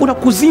ukumbuki kuna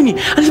kuzini.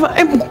 Anasema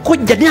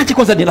ngoja niache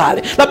kwanza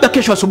nilale, labda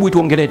kesho asubuhi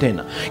tuongelee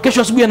tena.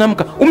 Kesho asubuhi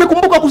anaamka,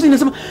 umekumbuka kuzini?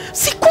 Anasema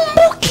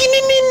sikumbuki.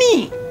 Ni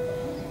nini?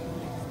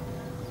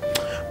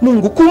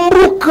 Mungu,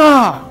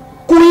 kumbuka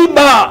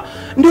kuiba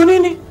ndio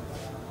nini?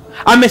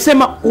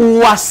 Amesema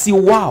uasi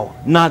wao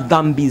na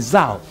dhambi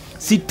zao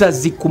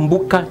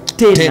sitazikumbuka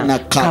tena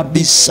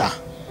kabisa.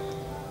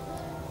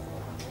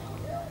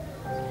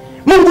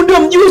 Mungu ndio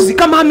mjuzi.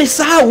 Kama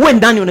amesahau, wewe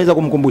ndani unaweza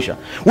kumkumbusha?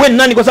 Wewe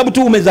nani? Kwa sababu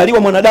tu umezaliwa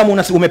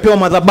mwanadamu, umepewa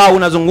madhabahu,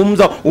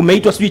 unazungumza,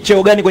 umeitwa sijui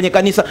cheo gani kwenye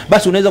kanisa,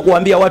 basi unaweza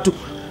kuambia watu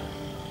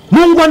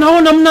Mungu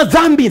anaona mna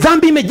dhambi,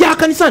 dhambi imejaa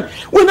kanisani.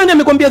 Wewe nani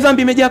amekwambia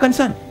dhambi imejaa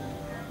kanisani?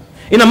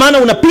 Ina maana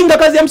unapinga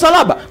kazi ya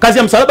msalaba. Kazi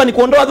ya msalaba ni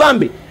kuondoa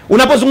dhambi.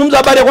 Unapozungumza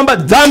habari ya kwamba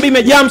dhambi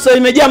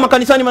imejaa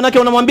makanisani, manake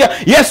unamwambia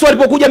Yesu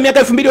alipokuja miaka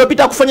 2000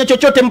 iliyopita kufanya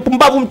chochote,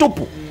 mpumbavu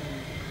mtupu.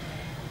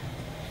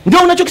 Ndio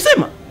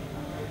unachokisema.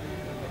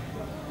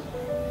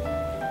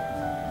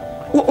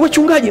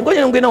 Wachungaji, ngoja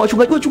niongee na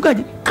wachungaji.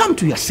 Wachungaji, come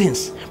to your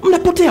sense.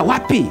 Mnapotea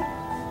wapi?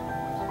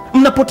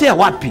 Mnapotea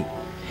wapi?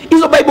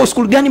 Hizo Bible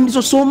school gani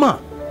mlizosoma?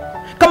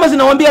 Kama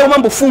zinawaambia hayo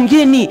mambo,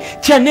 fungeni,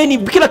 chaneni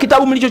kila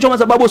kitabu mlichochoma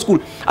za Bible school.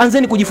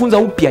 Anzeni kujifunza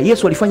upya.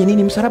 Yesu alifanya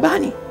nini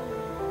msalabani?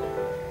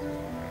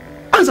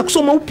 Anza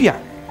kusoma upya.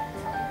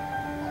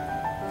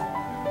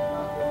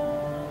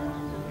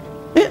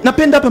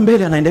 Napenda hapa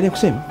mbele anaendelea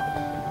kusema.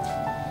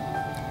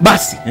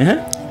 Basi,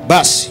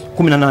 basi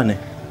 18.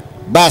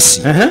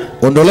 Basi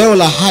ondoleo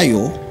la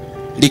hayo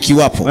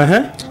likiwapo,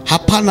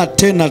 hapana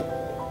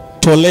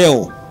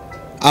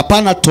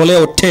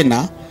toleo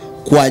tena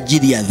kwa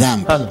ajili ya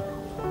dhambi.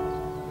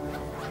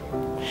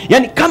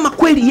 Yaani kama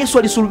kweli Yesu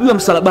alisulubiwa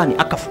msalabani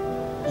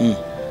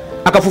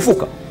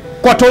akafufuka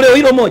kwa toleo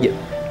hilo moja,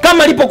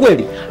 kama lipo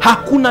kweli,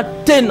 hakuna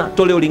tena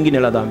toleo lingine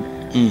la dhambi.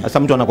 Sasa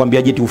mtu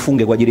anakuambia jeti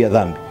ufunge kwa ajili ya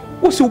dhambi.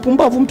 Usi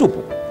upumbavu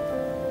mtupu.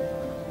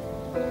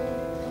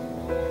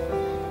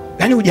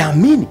 Yaani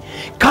hujaamini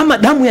kama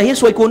damu ya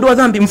Yesu haikuondoa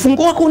dhambi,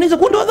 mfungo wako unaweza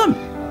kuondoa dhambi?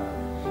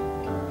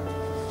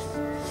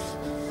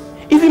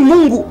 Hivi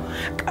Mungu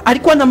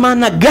alikuwa na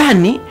maana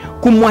gani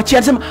kumwachia?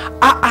 Anasema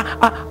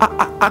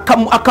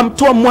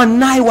akamtoa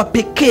mwanae wa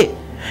pekee.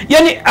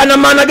 Yaani ana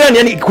maana gani?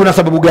 Yaani kuna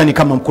sababu gani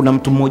kama kuna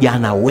mtu mmoja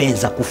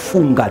anaweza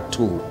kufunga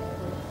tu?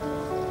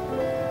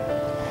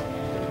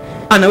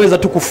 Anaweza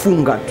tu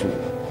kufunga tu.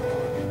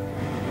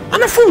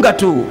 Anafunga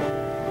tu.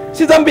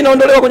 Si dhambi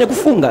inaondolewa kwenye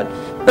kufunga?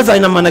 Sasa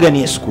ina maana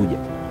gani Yesu kuja?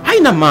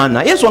 Haina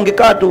maana. Yesu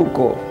angekaa tu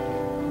huko.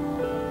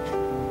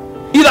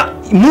 Ila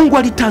Mungu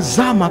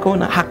alitazama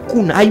akaona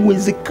hakuna,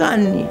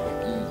 haiwezekani.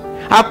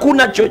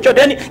 Hakuna chochote.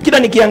 Yaani kila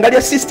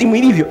nikiangalia system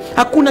ilivyo,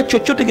 hakuna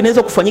chochote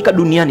kinaweza kufanyika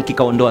duniani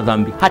kikaondoa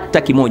dhambi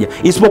hata kimoja,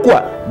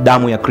 isipokuwa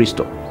damu ya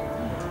Kristo.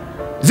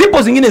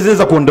 Zipo zingine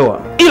zinaweza kuondoa,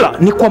 ila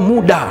ni kwa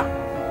muda.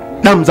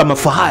 Damu za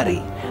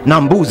mafahari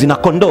na mbuzi na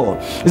kondoo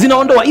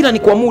zinaondoa, ila ni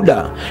kwa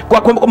muda.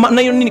 Kwa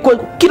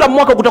kila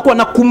mwaka kutakuwa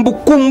na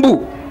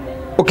kumbukumbu.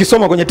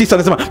 Ukisoma kwenye 9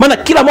 anasema maana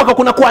kila mwaka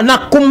kunakuwa na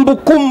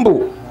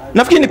kumbukumbu.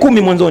 Nafikiri ni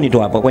 10 mwanzoni tu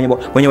hapa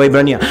kwenye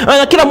Waebrania.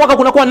 Kila mwaka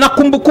kunakuwa na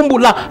kumbukumbu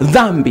la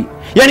dhambi.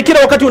 Yaani kila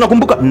wakati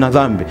unakumbuka na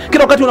dhambi.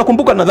 Kila wakati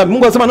unakumbuka na dhambi.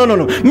 Mungu anasema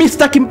no. Mimi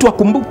sitaki mtu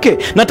akumbuke.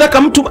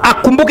 Nataka mtu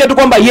akumbuke tu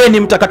kwamba yeye ni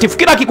mtakatifu.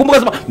 Kila akikumbuka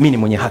anasema mimi ni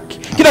mwenye haki.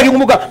 Kila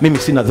akikumbuka mimi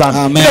sina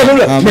dhambi. Kila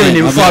akikumbuka mimi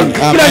ni mfalme.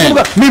 Kila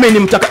akikumbuka mimi ni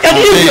mtakatifu.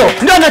 Yaani hivyo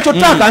ndio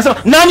anachotaka. Anasema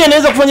nani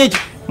anaweza kufanya hicho?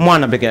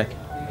 Mwana peke yake.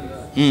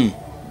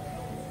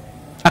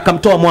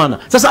 Akamtoa mwana.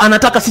 Sasa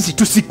anataka sisi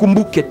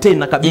tusikumbuke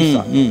tena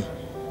kabisa.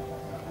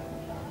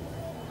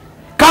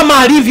 Kama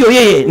alivyo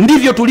yeye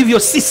ndivyo tulivyo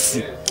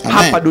sisi. Amen.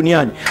 Hapa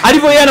duniani.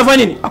 Alivyo yeye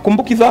anafanya nini?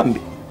 Akumbuki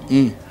dhambi.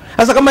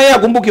 Sasa kama yeye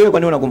akumbuki, wewe kwa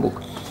nini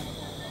unakumbuka?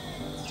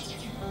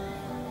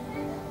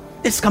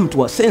 Let's come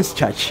to a sense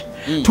church.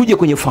 Tuje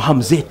kwenye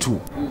fahamu zetu.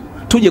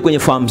 Tuje kwenye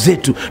fahamu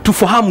zetu.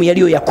 Tufahamu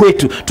yaliyo ya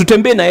kwetu.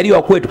 Tutembee na yaliyo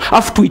ya kwetu.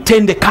 Afu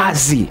tuitende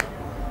kazi.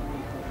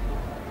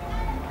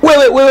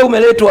 Wewe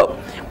umeletwa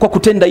kwa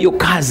kutenda hiyo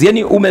kazi.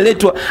 Yaani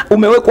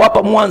umewekwa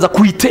hapa Mwanza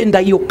kuitenda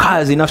hiyo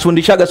kazi.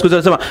 Nafundishaga siku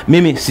zote nasema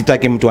mimi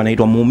sitaki mtu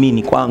anaitwa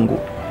muumini kwangu.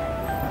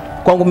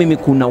 Kwangu mimi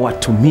kuna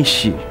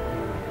watumishi.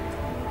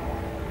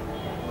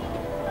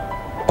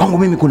 Kwangu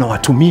mimi kuna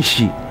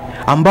watumishi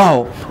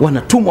ambao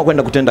wanatumwa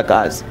kwenda kutenda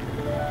kazi.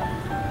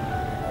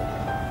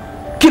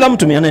 Kila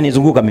mtu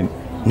ananizunguka mimi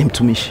ni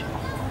mtumishi.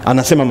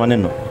 Anasema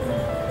maneno.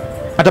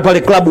 Hata pale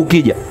klabu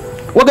ukija,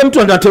 waga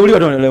mtu anateuliwa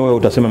tu, wewe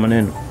utasema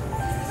maneno.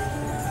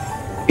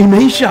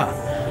 Imeisha.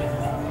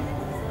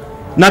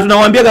 Na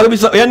tunawaambia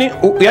kabisa,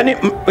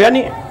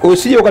 yani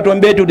usije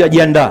ukatuambia eti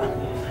hujajiandaa.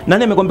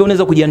 Nani amekwambia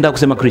unaweza kujiandaa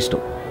kusema Kristo?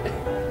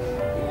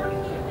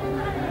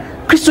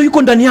 Kristo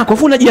yuko ndani yako.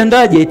 Afu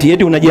unajiandaje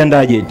eti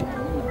unajiandaje eti?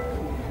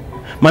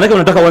 Maana yake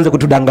unataka uanze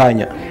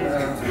kutudanganya.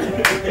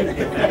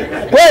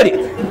 Kweli?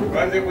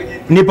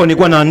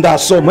 Nilikuwa naandaa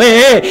somo.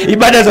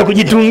 Ibada za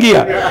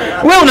kujitungia.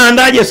 Wewe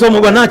unaandaje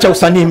somo bwana? Acha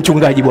usanii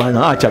mchungaji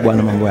bwana. Acha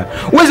bwana mambo yako.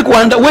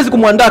 Huwezi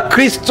kumwandaa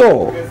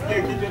Kristo.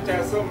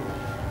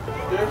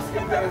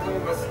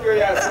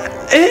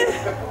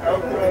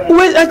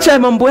 Wewe acha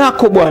mambo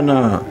yako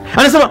bwana.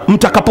 Anasema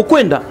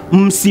mtakapokwenda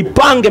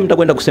msipange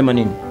mtakwenda kusema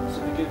nini.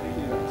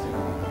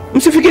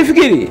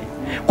 Msifikiri.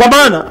 Kwa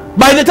maana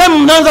by the time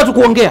mnaanza tu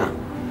kuongea,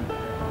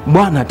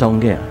 Bwana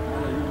ataongea.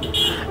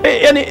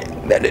 Yani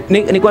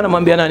nilikuwa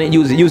namwambia nani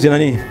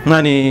juzi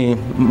nani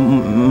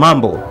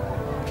mambo.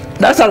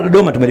 Darasa la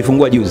Dodoma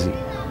tumelifungua juzi.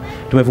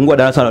 Tumefungua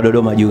darasa la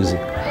Dodoma juzi.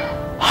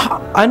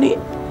 Yaani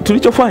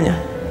tulichofanya,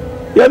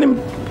 yani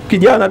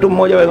kijana tu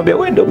mmoja anambia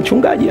wewe ndio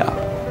mchungaji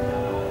hapa.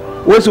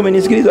 Wewe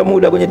umenisikiliza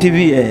muda kwenye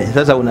TV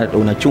sasa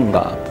unachunga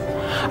hapa.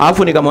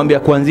 Alafu nikamwambia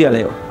kuanzia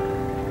leo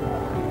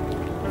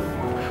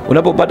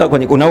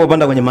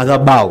unapopanda kwenye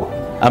madhabahu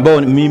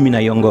ambao mimi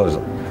naiongoza.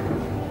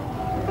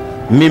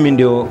 Mimi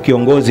ndio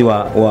kiongozi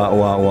wa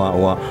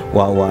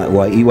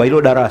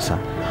hilo darasa.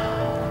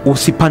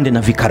 Usipande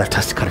na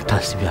vikaratasi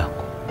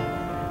vyako.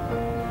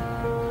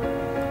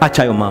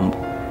 Acha hayo mambo.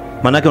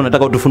 Maana yake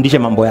unataka utufundishe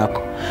mambo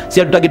yako. Si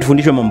hatutaki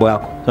tufundishwe mambo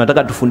yako.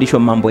 Tunataka tufundishwe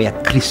mambo ya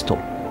Kristo.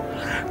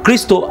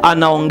 Kristo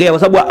anaongea kwa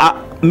sababu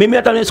mimi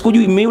hata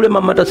sikujui, mimi yule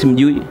mama hata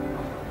simjui.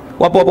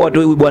 Wapo watu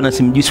wengi bwana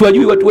simjui.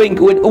 Siwajui watu wengi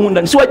huko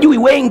ndani. Siwajui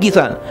wengi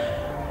sana.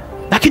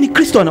 Lakini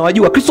Kristo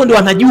anawajua. Kristo ndio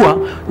anajua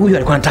huyu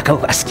alikuwa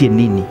anataka asikie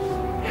nini.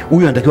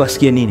 Huyu anatakiwa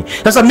asikie nini.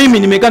 Sasa mimi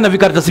nimekaa na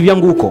vikaratasi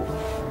vyangu huko.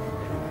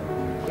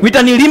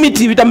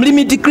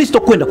 Vitamlimiti Kristo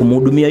kwenda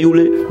kumhudumia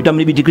yule,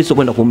 vitamlimiti Kristo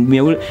kwenda kumhudumia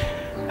yule.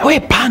 Wewe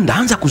panda,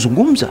 anza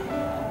kuzungumza.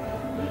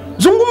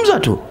 Zungumza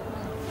tu.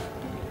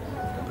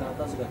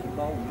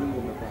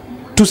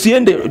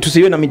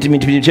 Tusiwe na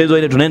michezo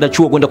ile tunaenda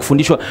chuo kwenda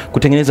kufundishwa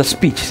kutengeneza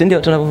speech. Si ndio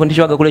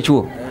tunafundishwa kule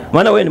chuo?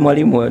 Maana wewe ni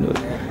mwalimu wewe.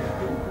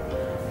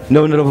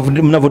 Ndio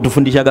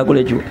mnavotufundishaga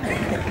kule chuo.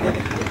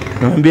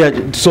 Naambia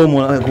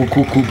somo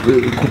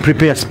ku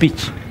prepare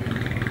speech.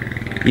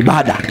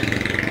 Ibada.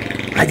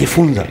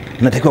 Najifunza,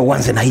 natakiwa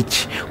uanze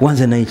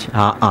na hichi.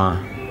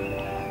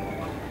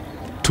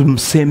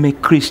 Tumseme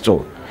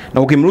Kristo.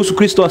 Na ukimruhusu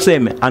Kristo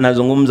aseme,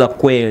 anazungumza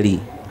kweli.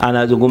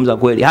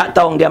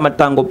 Hata ongea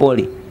matango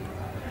poli.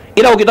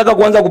 Ila ukitaka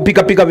kuanza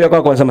kupika vya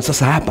kwako unasema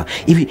sasa hapa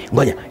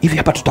hivi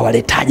hapa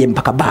tutawaletaje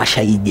mpaka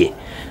basha ije.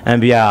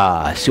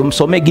 Anambia si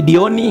umsome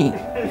Gideoni.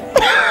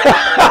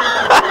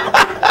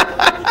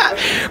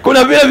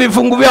 Kuna vile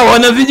vifungu vyao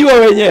wanavijua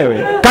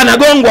wenyewe.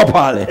 Kanagongwa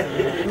pale.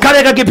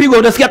 Kale kakipigwa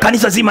utasikia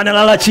kanisa zima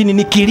nalala chini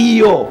ni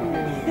kilio.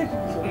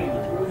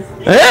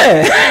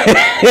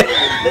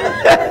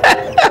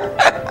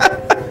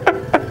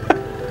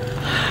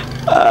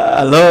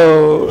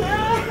 Hello.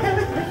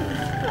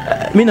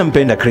 Mimi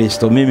nampenda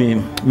Kristo.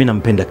 Mimi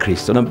nampenda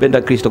Kristo.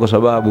 Nampenda Kristo kwa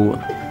sababu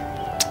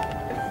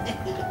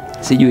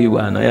sijui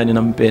bwana, yani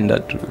nampenda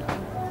tu.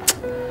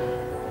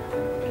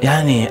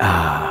 Yani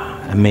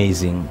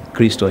amazing.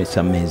 Kristo is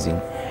amazing.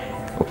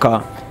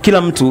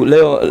 Kila mtu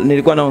leo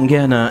nilikuwa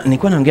naongea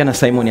na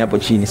Simon hapo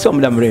chini sio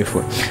muda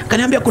mrefu.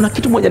 Kaniambia kuna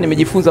kitu moja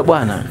nimejifunza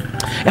bwana.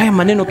 Haya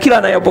maneno kila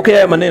anayopokea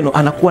haya maneno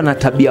anakuwa na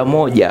tabia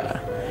moja.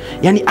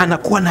 Yani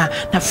anakuwa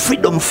na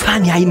freedom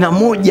fulani aina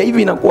moja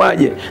hivi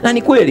inakuaje? Na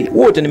ni kweli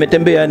wote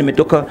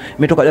nimetoka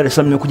Dar es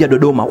Salaam nimekuja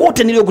Dodoma.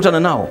 Wote niliokutana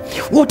nao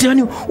wote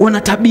yani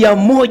wana tabia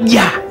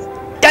moja.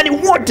 Yani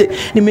wote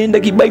nimeenda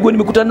Kibaigo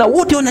nimekutana nao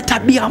wote wana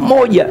tabia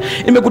moja.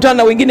 Nimekutana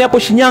na wengine hapo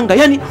Shinyanga.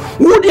 Yani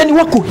wote yani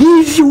wako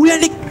hivyo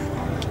yani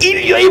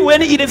hivyo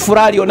yani ile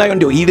furaha alionayo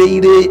ndio ile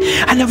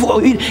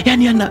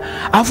yani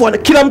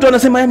kila mtu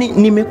anasema yani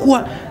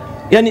nimekuwa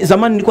yani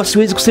zamani nilikuwa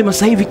siwezi kusema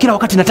sasa hivi kila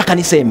wakati nataka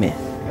niseme.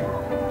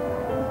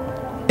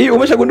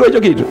 Umeshagundua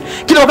hicho kitu?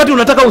 Kila wakati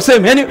unataka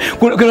useme. Yani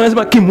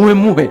unasema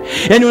kimuemue.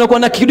 Yani unakuwa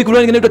na kitu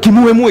kinaitwa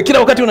kimuemue. Kila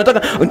wakati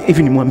unataka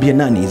hivi nimwambie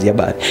nani hizi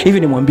habari? Hivi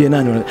nimwambie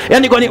nani?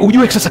 Yani kwani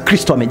ujue sasa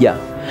Kristo amejaa.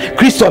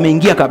 Kristo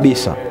ameingia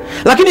kabisa.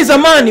 Lakini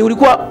zamani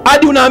ulikuwa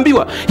hadi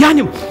unaambiwa,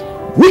 yani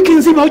wiki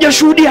nzima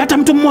hujashuhudia hata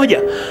mtu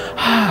mmoja.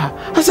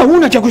 Sasa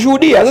huna cha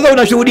kushuhudia. Sasa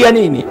unashuhudia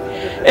nini?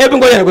 Hebu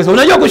ngoja nikwambie.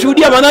 Unajua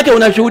kushuhudia maana yake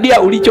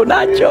unashuhudia ulicho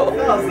nacho.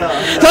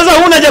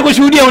 Sasa huna cha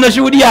kushuhudia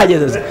unashuhudiaje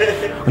sasa?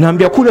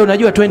 Unaambia kule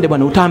unajua twende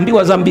bwana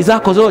utaambiwa dhambi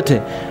zako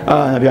zote.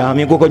 Mimi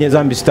niko kwenye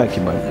dhambi sitaki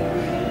bwana.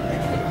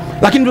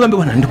 Lakini tunaambia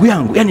bwana ndugu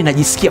yangu yani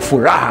najisikia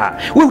furaha.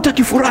 Wewe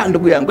utaki furaha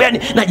ndugu yangu? Yani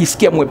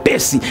najisikia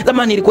mwepesi.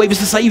 Zamani nilikuwa hivi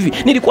sasa hivi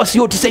nilikuwa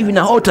sioti sasa hivi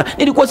naota.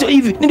 Nilikuwa sio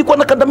hivi nilikuwa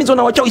nakandamizwa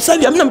na wachawi sasa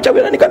hivi hamna mchawi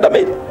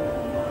ananikandamiza.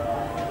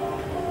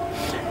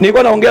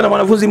 Nilikuwa naongea na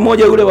mwanafunzi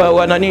mmoja yule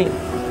wa nani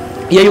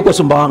yeye yuko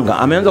Sumbawanga.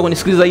 Ameanza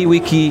kunisikiliza hii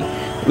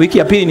wiki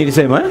ya pili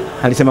nilisema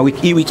alisema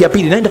wiki ya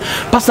pili naenda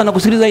pasta na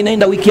kusikiliza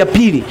inaenda wiki ya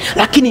pili.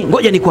 Lakini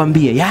ngoja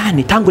nikwambie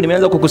yani tangu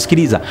nimeanza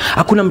kukusikiliza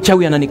hakuna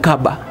mchawi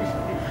ananikaba.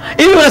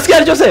 Hivi unasikia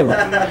alichosema?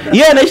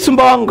 Yeye anaishi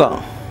Sumbawanga.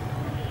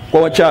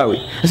 kwa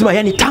wachawi. Anasema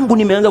yani tangu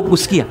nimeanza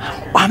kukusikia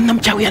hamna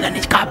mchawi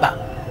ananikaba.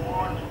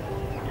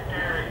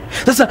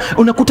 Sasa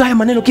unakuta haya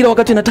maneno kila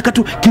wakati nataka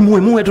tu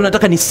kimuemue,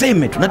 tunataka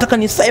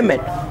niseme.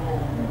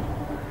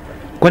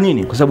 Kwa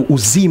nini? Kwa sababu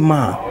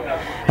uzima.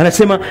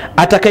 Anasema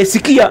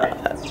atakayesikia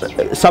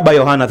 7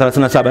 Yohana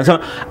 37 anasema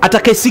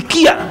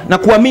atakayesikia na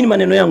kuamini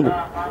maneno yangu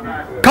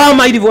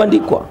kama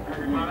ilivyoandikwa.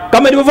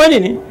 Kama ilivyofanya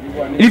nini?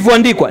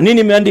 Ilivyoandikwa.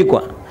 Nini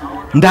imeandikwa?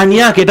 Ndani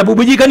yake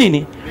itabubujika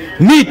nini?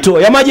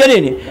 Mito ya maji ya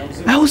nini?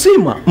 Ya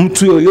uzima.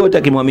 Mtu yoyote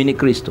akimwamini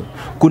Kristo,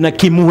 kuna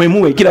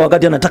kimuemue kila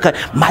wakati anataka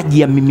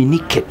maji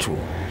yamiminike tu.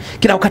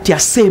 Kila wakati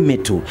aseme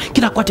tu.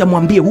 Kila wakati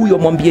amwambie huyo,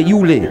 amwambie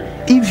yule.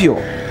 Hivyo.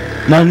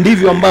 Na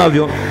ndivyo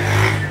ambavyo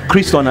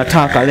Kristo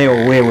anataka leo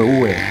wewe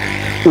uwe.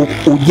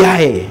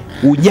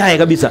 Ujae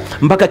kabisa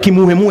mpaka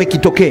kimuemue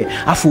kitokee,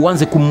 afu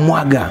uanze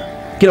kumwaga.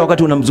 Kila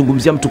wakati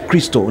unamzungumzia mtu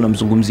Kristo,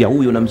 unamzungumzia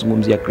huyo,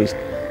 unamzungumzia Kristo.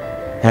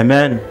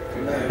 Amen.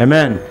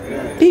 Amen.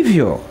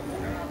 Hivyo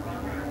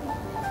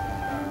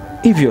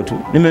tu.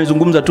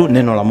 Nimezungumza tu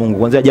neno la Mungu.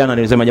 Kuanzia jana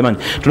nilisema jamani,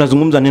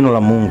 tunazungumza neno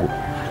la Mungu.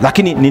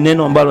 Lakini ni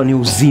neno ambalo ni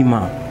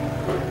uzima.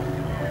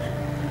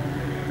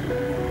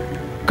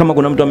 Kama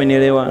kuna mtu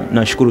amenielewa,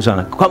 nashukuru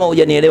sana. Kama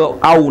hujanielewa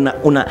au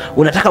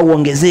unataka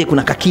uongezee,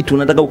 kuna kakitu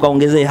unataka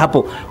ukaongezee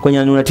hapo kwenye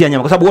unatia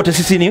nyama, kwa sababu wote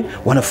sisi ni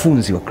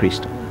wanafunzi wa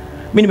Kristo.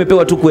 Mimi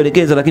nimepewa tu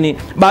kuelekeza, lakini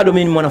bado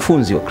mimi ni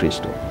mwanafunzi wa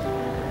Kristo.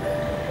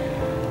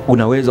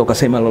 Unaweza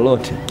ukasema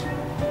lolote,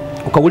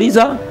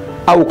 ukauliza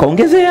au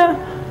ukaongezea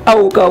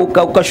au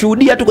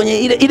ukashuhudia tu kwenye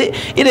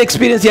ile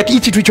experience ya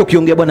hichi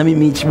tulichokiongea, bwana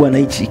mimi hichi, bwana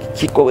hichi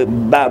kiko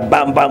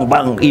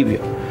bang hivyo.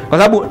 Kwa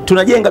sababu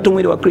tunajenga tu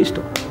mwili wa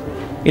Kristo.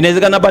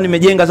 Inawezekana hapa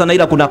nimejenga sana,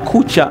 ila kuna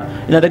kucha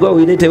inatakiwa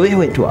uilete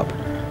wewe tu hapa,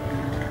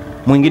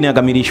 mwingine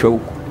akamilishwe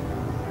huko.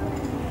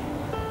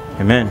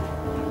 Amen.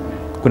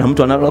 Kuna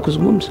mtu analo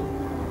kuzungumza?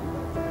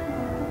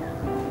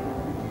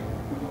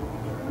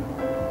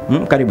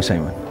 Karibu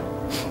Simon.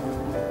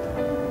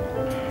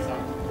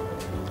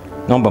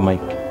 Naomba mic.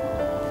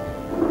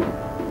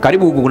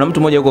 Karibu huko, kuna mtu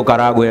mmoja huko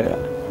Karagwe.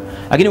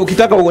 Lakini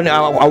ukitaka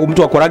au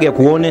mtu akorage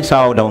akuone,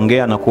 sawa,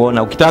 utaongea na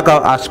kuona.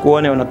 Ukitaka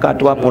asikuone, unakaa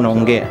tu hapo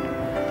unaongea.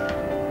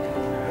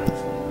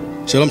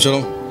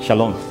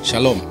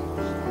 Shalom.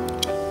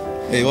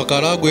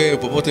 Wakaragwe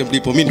popote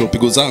mlipo, mimi ndo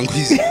pigo zangu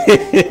hizi.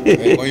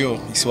 Kwa hiyo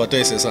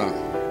isiwatese sana.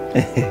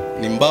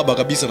 Ni mbaba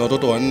kabisa na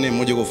watoto 4,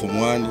 mmoja kwa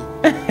form 1.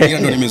 Ila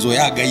ndo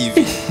nimezoeaga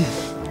hivi.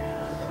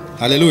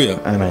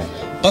 Haleluya. Amen.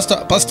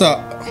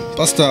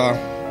 Pastor,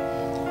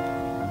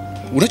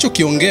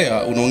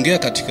 unachokiongea unaongea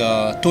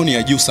katika toni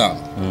ya juu sana.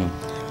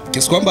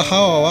 Kiasi kwamba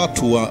hawa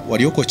watu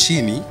walioko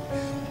chini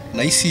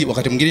na hisi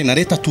wakati mwingine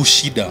inaleta tu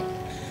shida.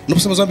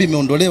 Unaposema dhambi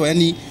imeondolewa,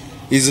 yani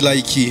is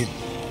like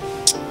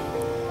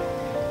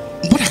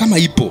mbona kama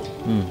ipo.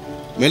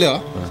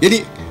 Umeelewa?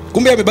 Yani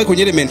kumbe amebaki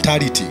kwenye ile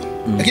mentality.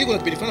 Lakini kuna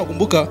kipindi fulani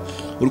nakumbuka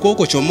ulikuwa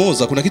huko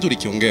Chomoza, kuna kitu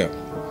likiongea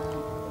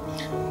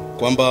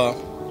kwamba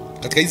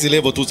katika hizi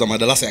level tu za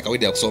madarasa ya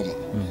kawaida ya kusoma,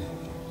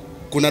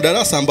 kuna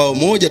darasa ambao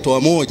moja toa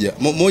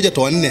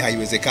 4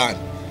 haiwezekani.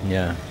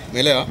 Yeah.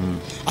 Umeelewa?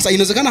 Sasa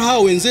inawezekana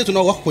hao wenzetu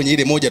nao wako kwenye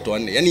ile 1 toa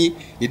 4, yani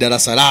ni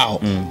darasa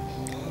lao.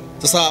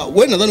 Sasa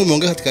wewe nadhani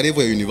umeongea katika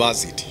level ya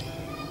university.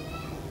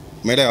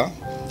 Umeelewa?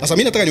 Sasa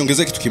mimi nataka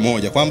niongezee kitu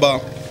kimoja kwamba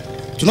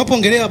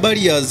tunapoongelea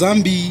habari ya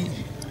dhambi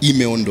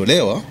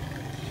imeondolewa,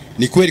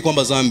 ni kweli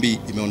kwamba dhambi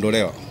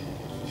imeondolewa.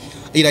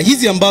 Ila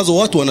hizi ambazo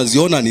watu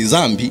wanaziona ni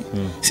dhambi,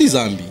 si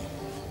dhambi.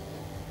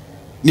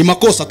 Ni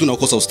makosa tu na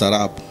kukosa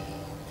ustaarabu.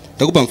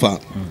 Nitakupa mfano.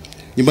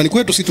 Nyumbani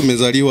kwetu sisi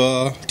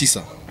tumezaliwa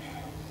 9.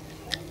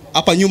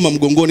 Hapa nyuma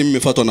mgongoni mimi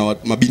nimefuatwa na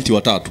mabinti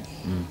 3.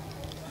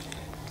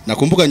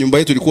 Nakumbuka nyumba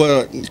yetu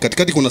ilikuwa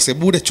katikati kuna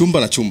sebule, chumba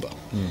na chumba.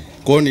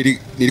 Kwa hiyo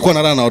nilikuwa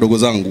nalala na wadogo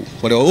zangu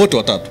wale wote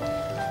 3.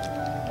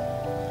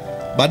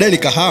 Baadaye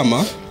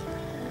nikahama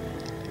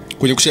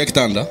kwenye kushia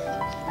kitanda.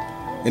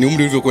 Yaani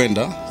umri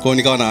ulivyokwenda, kwa hiyo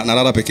nikawa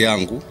nalala peke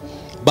yangu.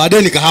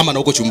 Baadaye nikahama na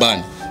huko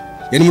chumbani.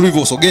 Yaani umri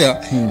ulivyosogea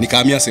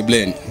nikahamia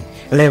sebuleni.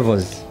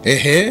 Levels.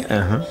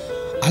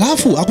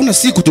 Alafu hakuna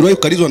siku tuliwahi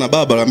kukalizwa na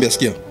baba anambia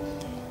sikia,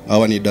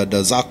 hawa ni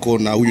dada zako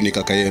na huyu ni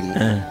kaka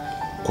yenu.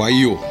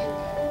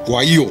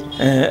 Kwa hiyo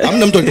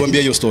hamna mtu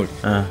alikwambia hiyo story.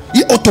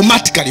 Hii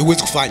automatically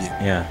huwezi kufanya.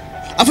 Yeah.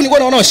 Alafu nilikuwa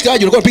naona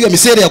washikaji walikuwa wanapiga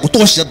misere ya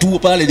kutosha tu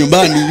pale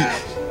nyumbani.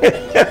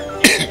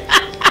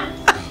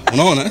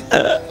 Unaona?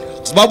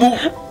 Sababu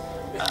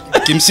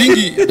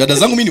kimsingi dada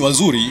zangu mimi ni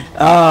wazuri.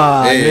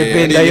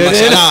 Nimependa hiyo.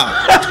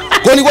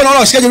 Kwa nilikuwa naona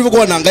washikaji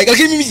walivyokuwa wanahangaika,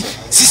 lakini mimi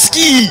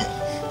sisikii.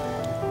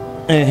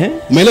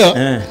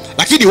 Umeelewa?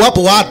 Lakini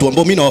wapo watu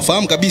ambao mimi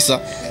nawafahamu kabisa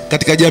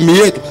katika jamii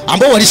yetu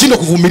ambao walishindwa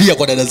kuvumilia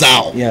kwa dada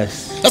zao. Yes.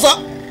 Sasa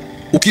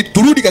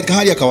ukiturudi katika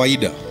hali ya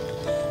kawaida,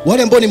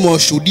 wale ambao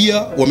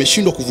nimewashuhudia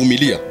wameshindwa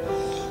kuvumilia,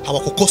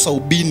 hawakukosa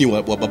ubini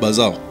wa baba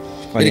zao.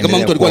 Yaani kama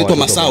mtu alikuwa anaitwa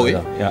Masawe,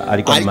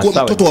 alikuwa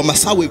mtoto wa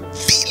Masawe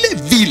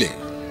vile.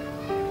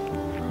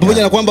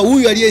 Pamoja na kwamba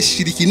huyu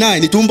aliyeshiriki naye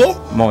ni tumbo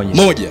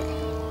moja.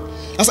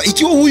 Sasa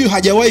ikiwa huyu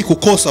hajawahi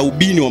kukosa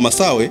ubini wa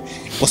Masawe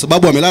kwa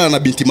sababu amelala na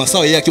binti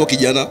Masawe yeye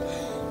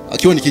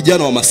akiwa ni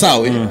kijana wa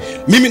Masawe,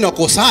 mimi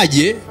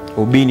nakosaje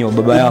ubini wa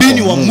baba yako,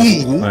 ubini wa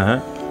Mungu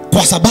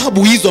kwa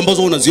sababu hizo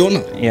ambazo unaziona.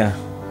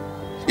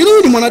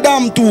 Ni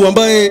mwanadamu tu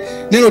ambaye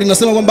neno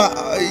linasema kwamba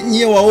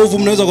nyie waovu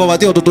mnaweza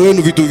kuwapatia watoto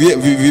wenu vitu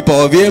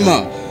vipawa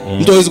vyema.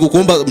 Mtu hawezi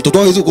kukuomba, mtoto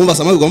hawezi kuomba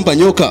samaki kumpa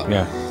nyoka.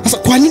 Sasa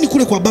kwa nini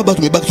kule kwa baba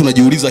tumebaki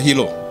tunajiuliza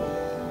hilo?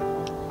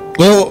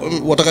 Kwa hiyo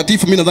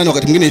watakatifu, mimi nadhani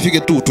wakati mwingine ifike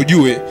tu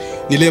tujue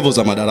ni level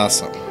za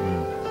madarasa.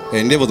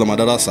 Level za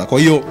madarasa. Kwa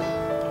hiyo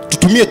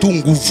tutumie tu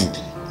nguvu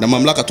na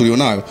mamlaka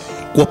tulionayo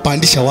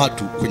kuwapandisha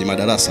watu kwenye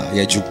madarasa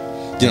ya juu.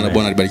 Jina la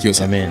Bwana libarikiwe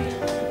sana. Amen.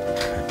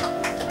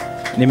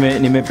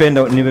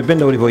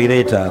 Nimependa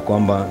ulivyoileta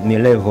kwamba ni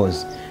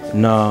levels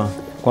na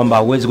kwamba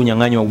huwezi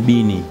kunyang'anywa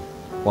ubini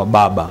wa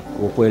baba.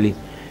 Kwa kweli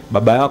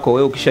baba yako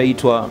wewe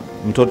ukishaitwa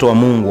mtoto wa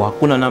Mungu,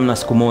 hakuna namna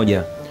siku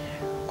moja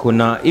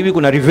kuna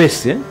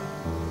reverse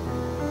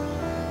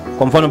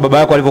Kwa mfano baba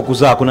yako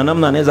alivyokuzaa, kuna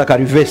namna anaweza ka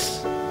reverse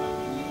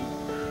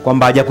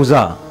kwamba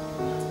hajakuzaa,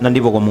 na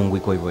ndivyo kwa Mungu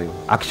iko hivyo hivyo.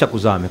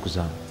 Akishakuzaa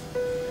amekuzaa.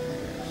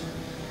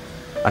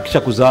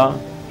 Akishakuzaa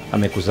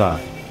amekuzaa.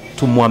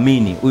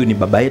 Tumwamini, huyu ni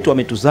baba yetu,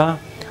 ametuzaa,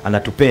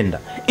 anatupenda.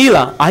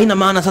 Ila haina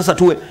maana sasa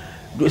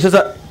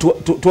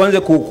tuanze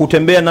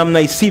kutembea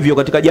namna isivyo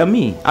katika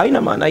jamii.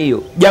 Haina maana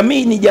hiyo.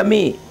 Jamii ni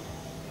jamii.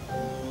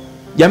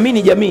 Jamii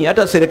ni jamii.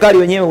 Hata serikali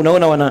wenyewe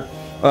unaona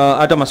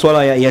hata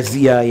masuala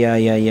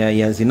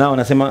ya zinaa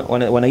wanasema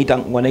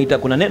wanaita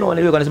kuna neno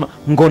wanasema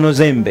ngono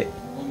zembe.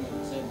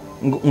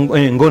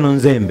 Ngono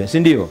nzembe, si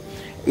ndio?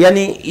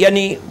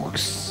 Yani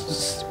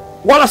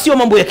wala sio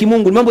mambo ya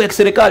kimungu, ni mambo ya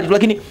kiserikali tu,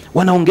 lakini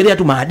wanaongelea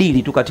tu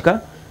maadili tu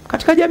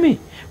katika jamii.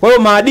 Kwa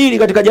hiyo maadili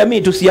katika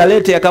jamii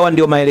tusiyalete yakawa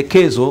ndio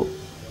maelekezo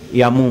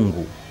ya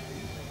Mungu.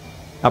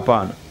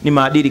 Hapana, ni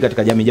maadili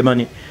katika jamii.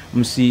 Jamani,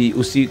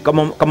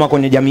 kama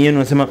kwenye jamii yenu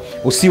nasema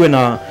usiwe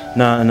na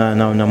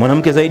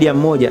mwanamke zaidi ya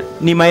mmoja,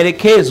 ni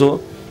maelekezo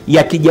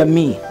ya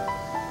kijamii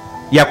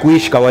ya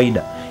kuishi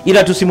kawaida.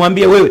 Ila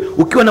tusimwambie wewe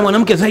ukiwa na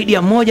mwanamke zaidi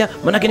ya mmoja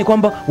maana yake ni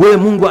kwamba wewe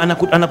Mungu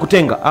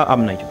anakutenga.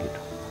 Hamna hicho kitu.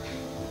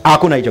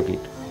 Hakuna hicho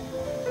kitu.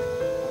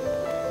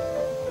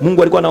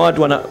 Mungu alikuwa na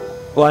watu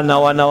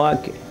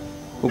wanawake.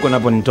 Huko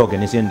napo nitoke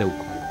nisiende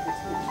huko.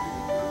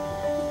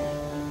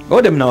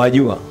 Wote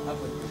mnawajua.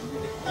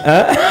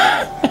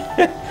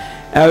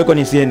 Huko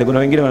nisiende. Kuna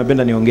wengine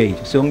wanapenda niongee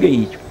hicho. Siongei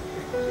hicho.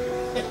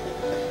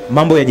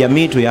 Mambo ya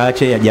jamii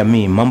tuyaache ya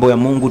jamii. Mambo ya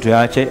Mungu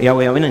tuyaache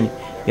yawe ya nani?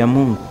 Ya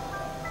Mungu.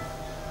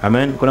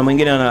 Amen. Kuna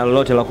mwingine ana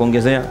lolote la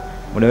kuongezea?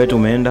 Muda wetu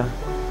umeenda.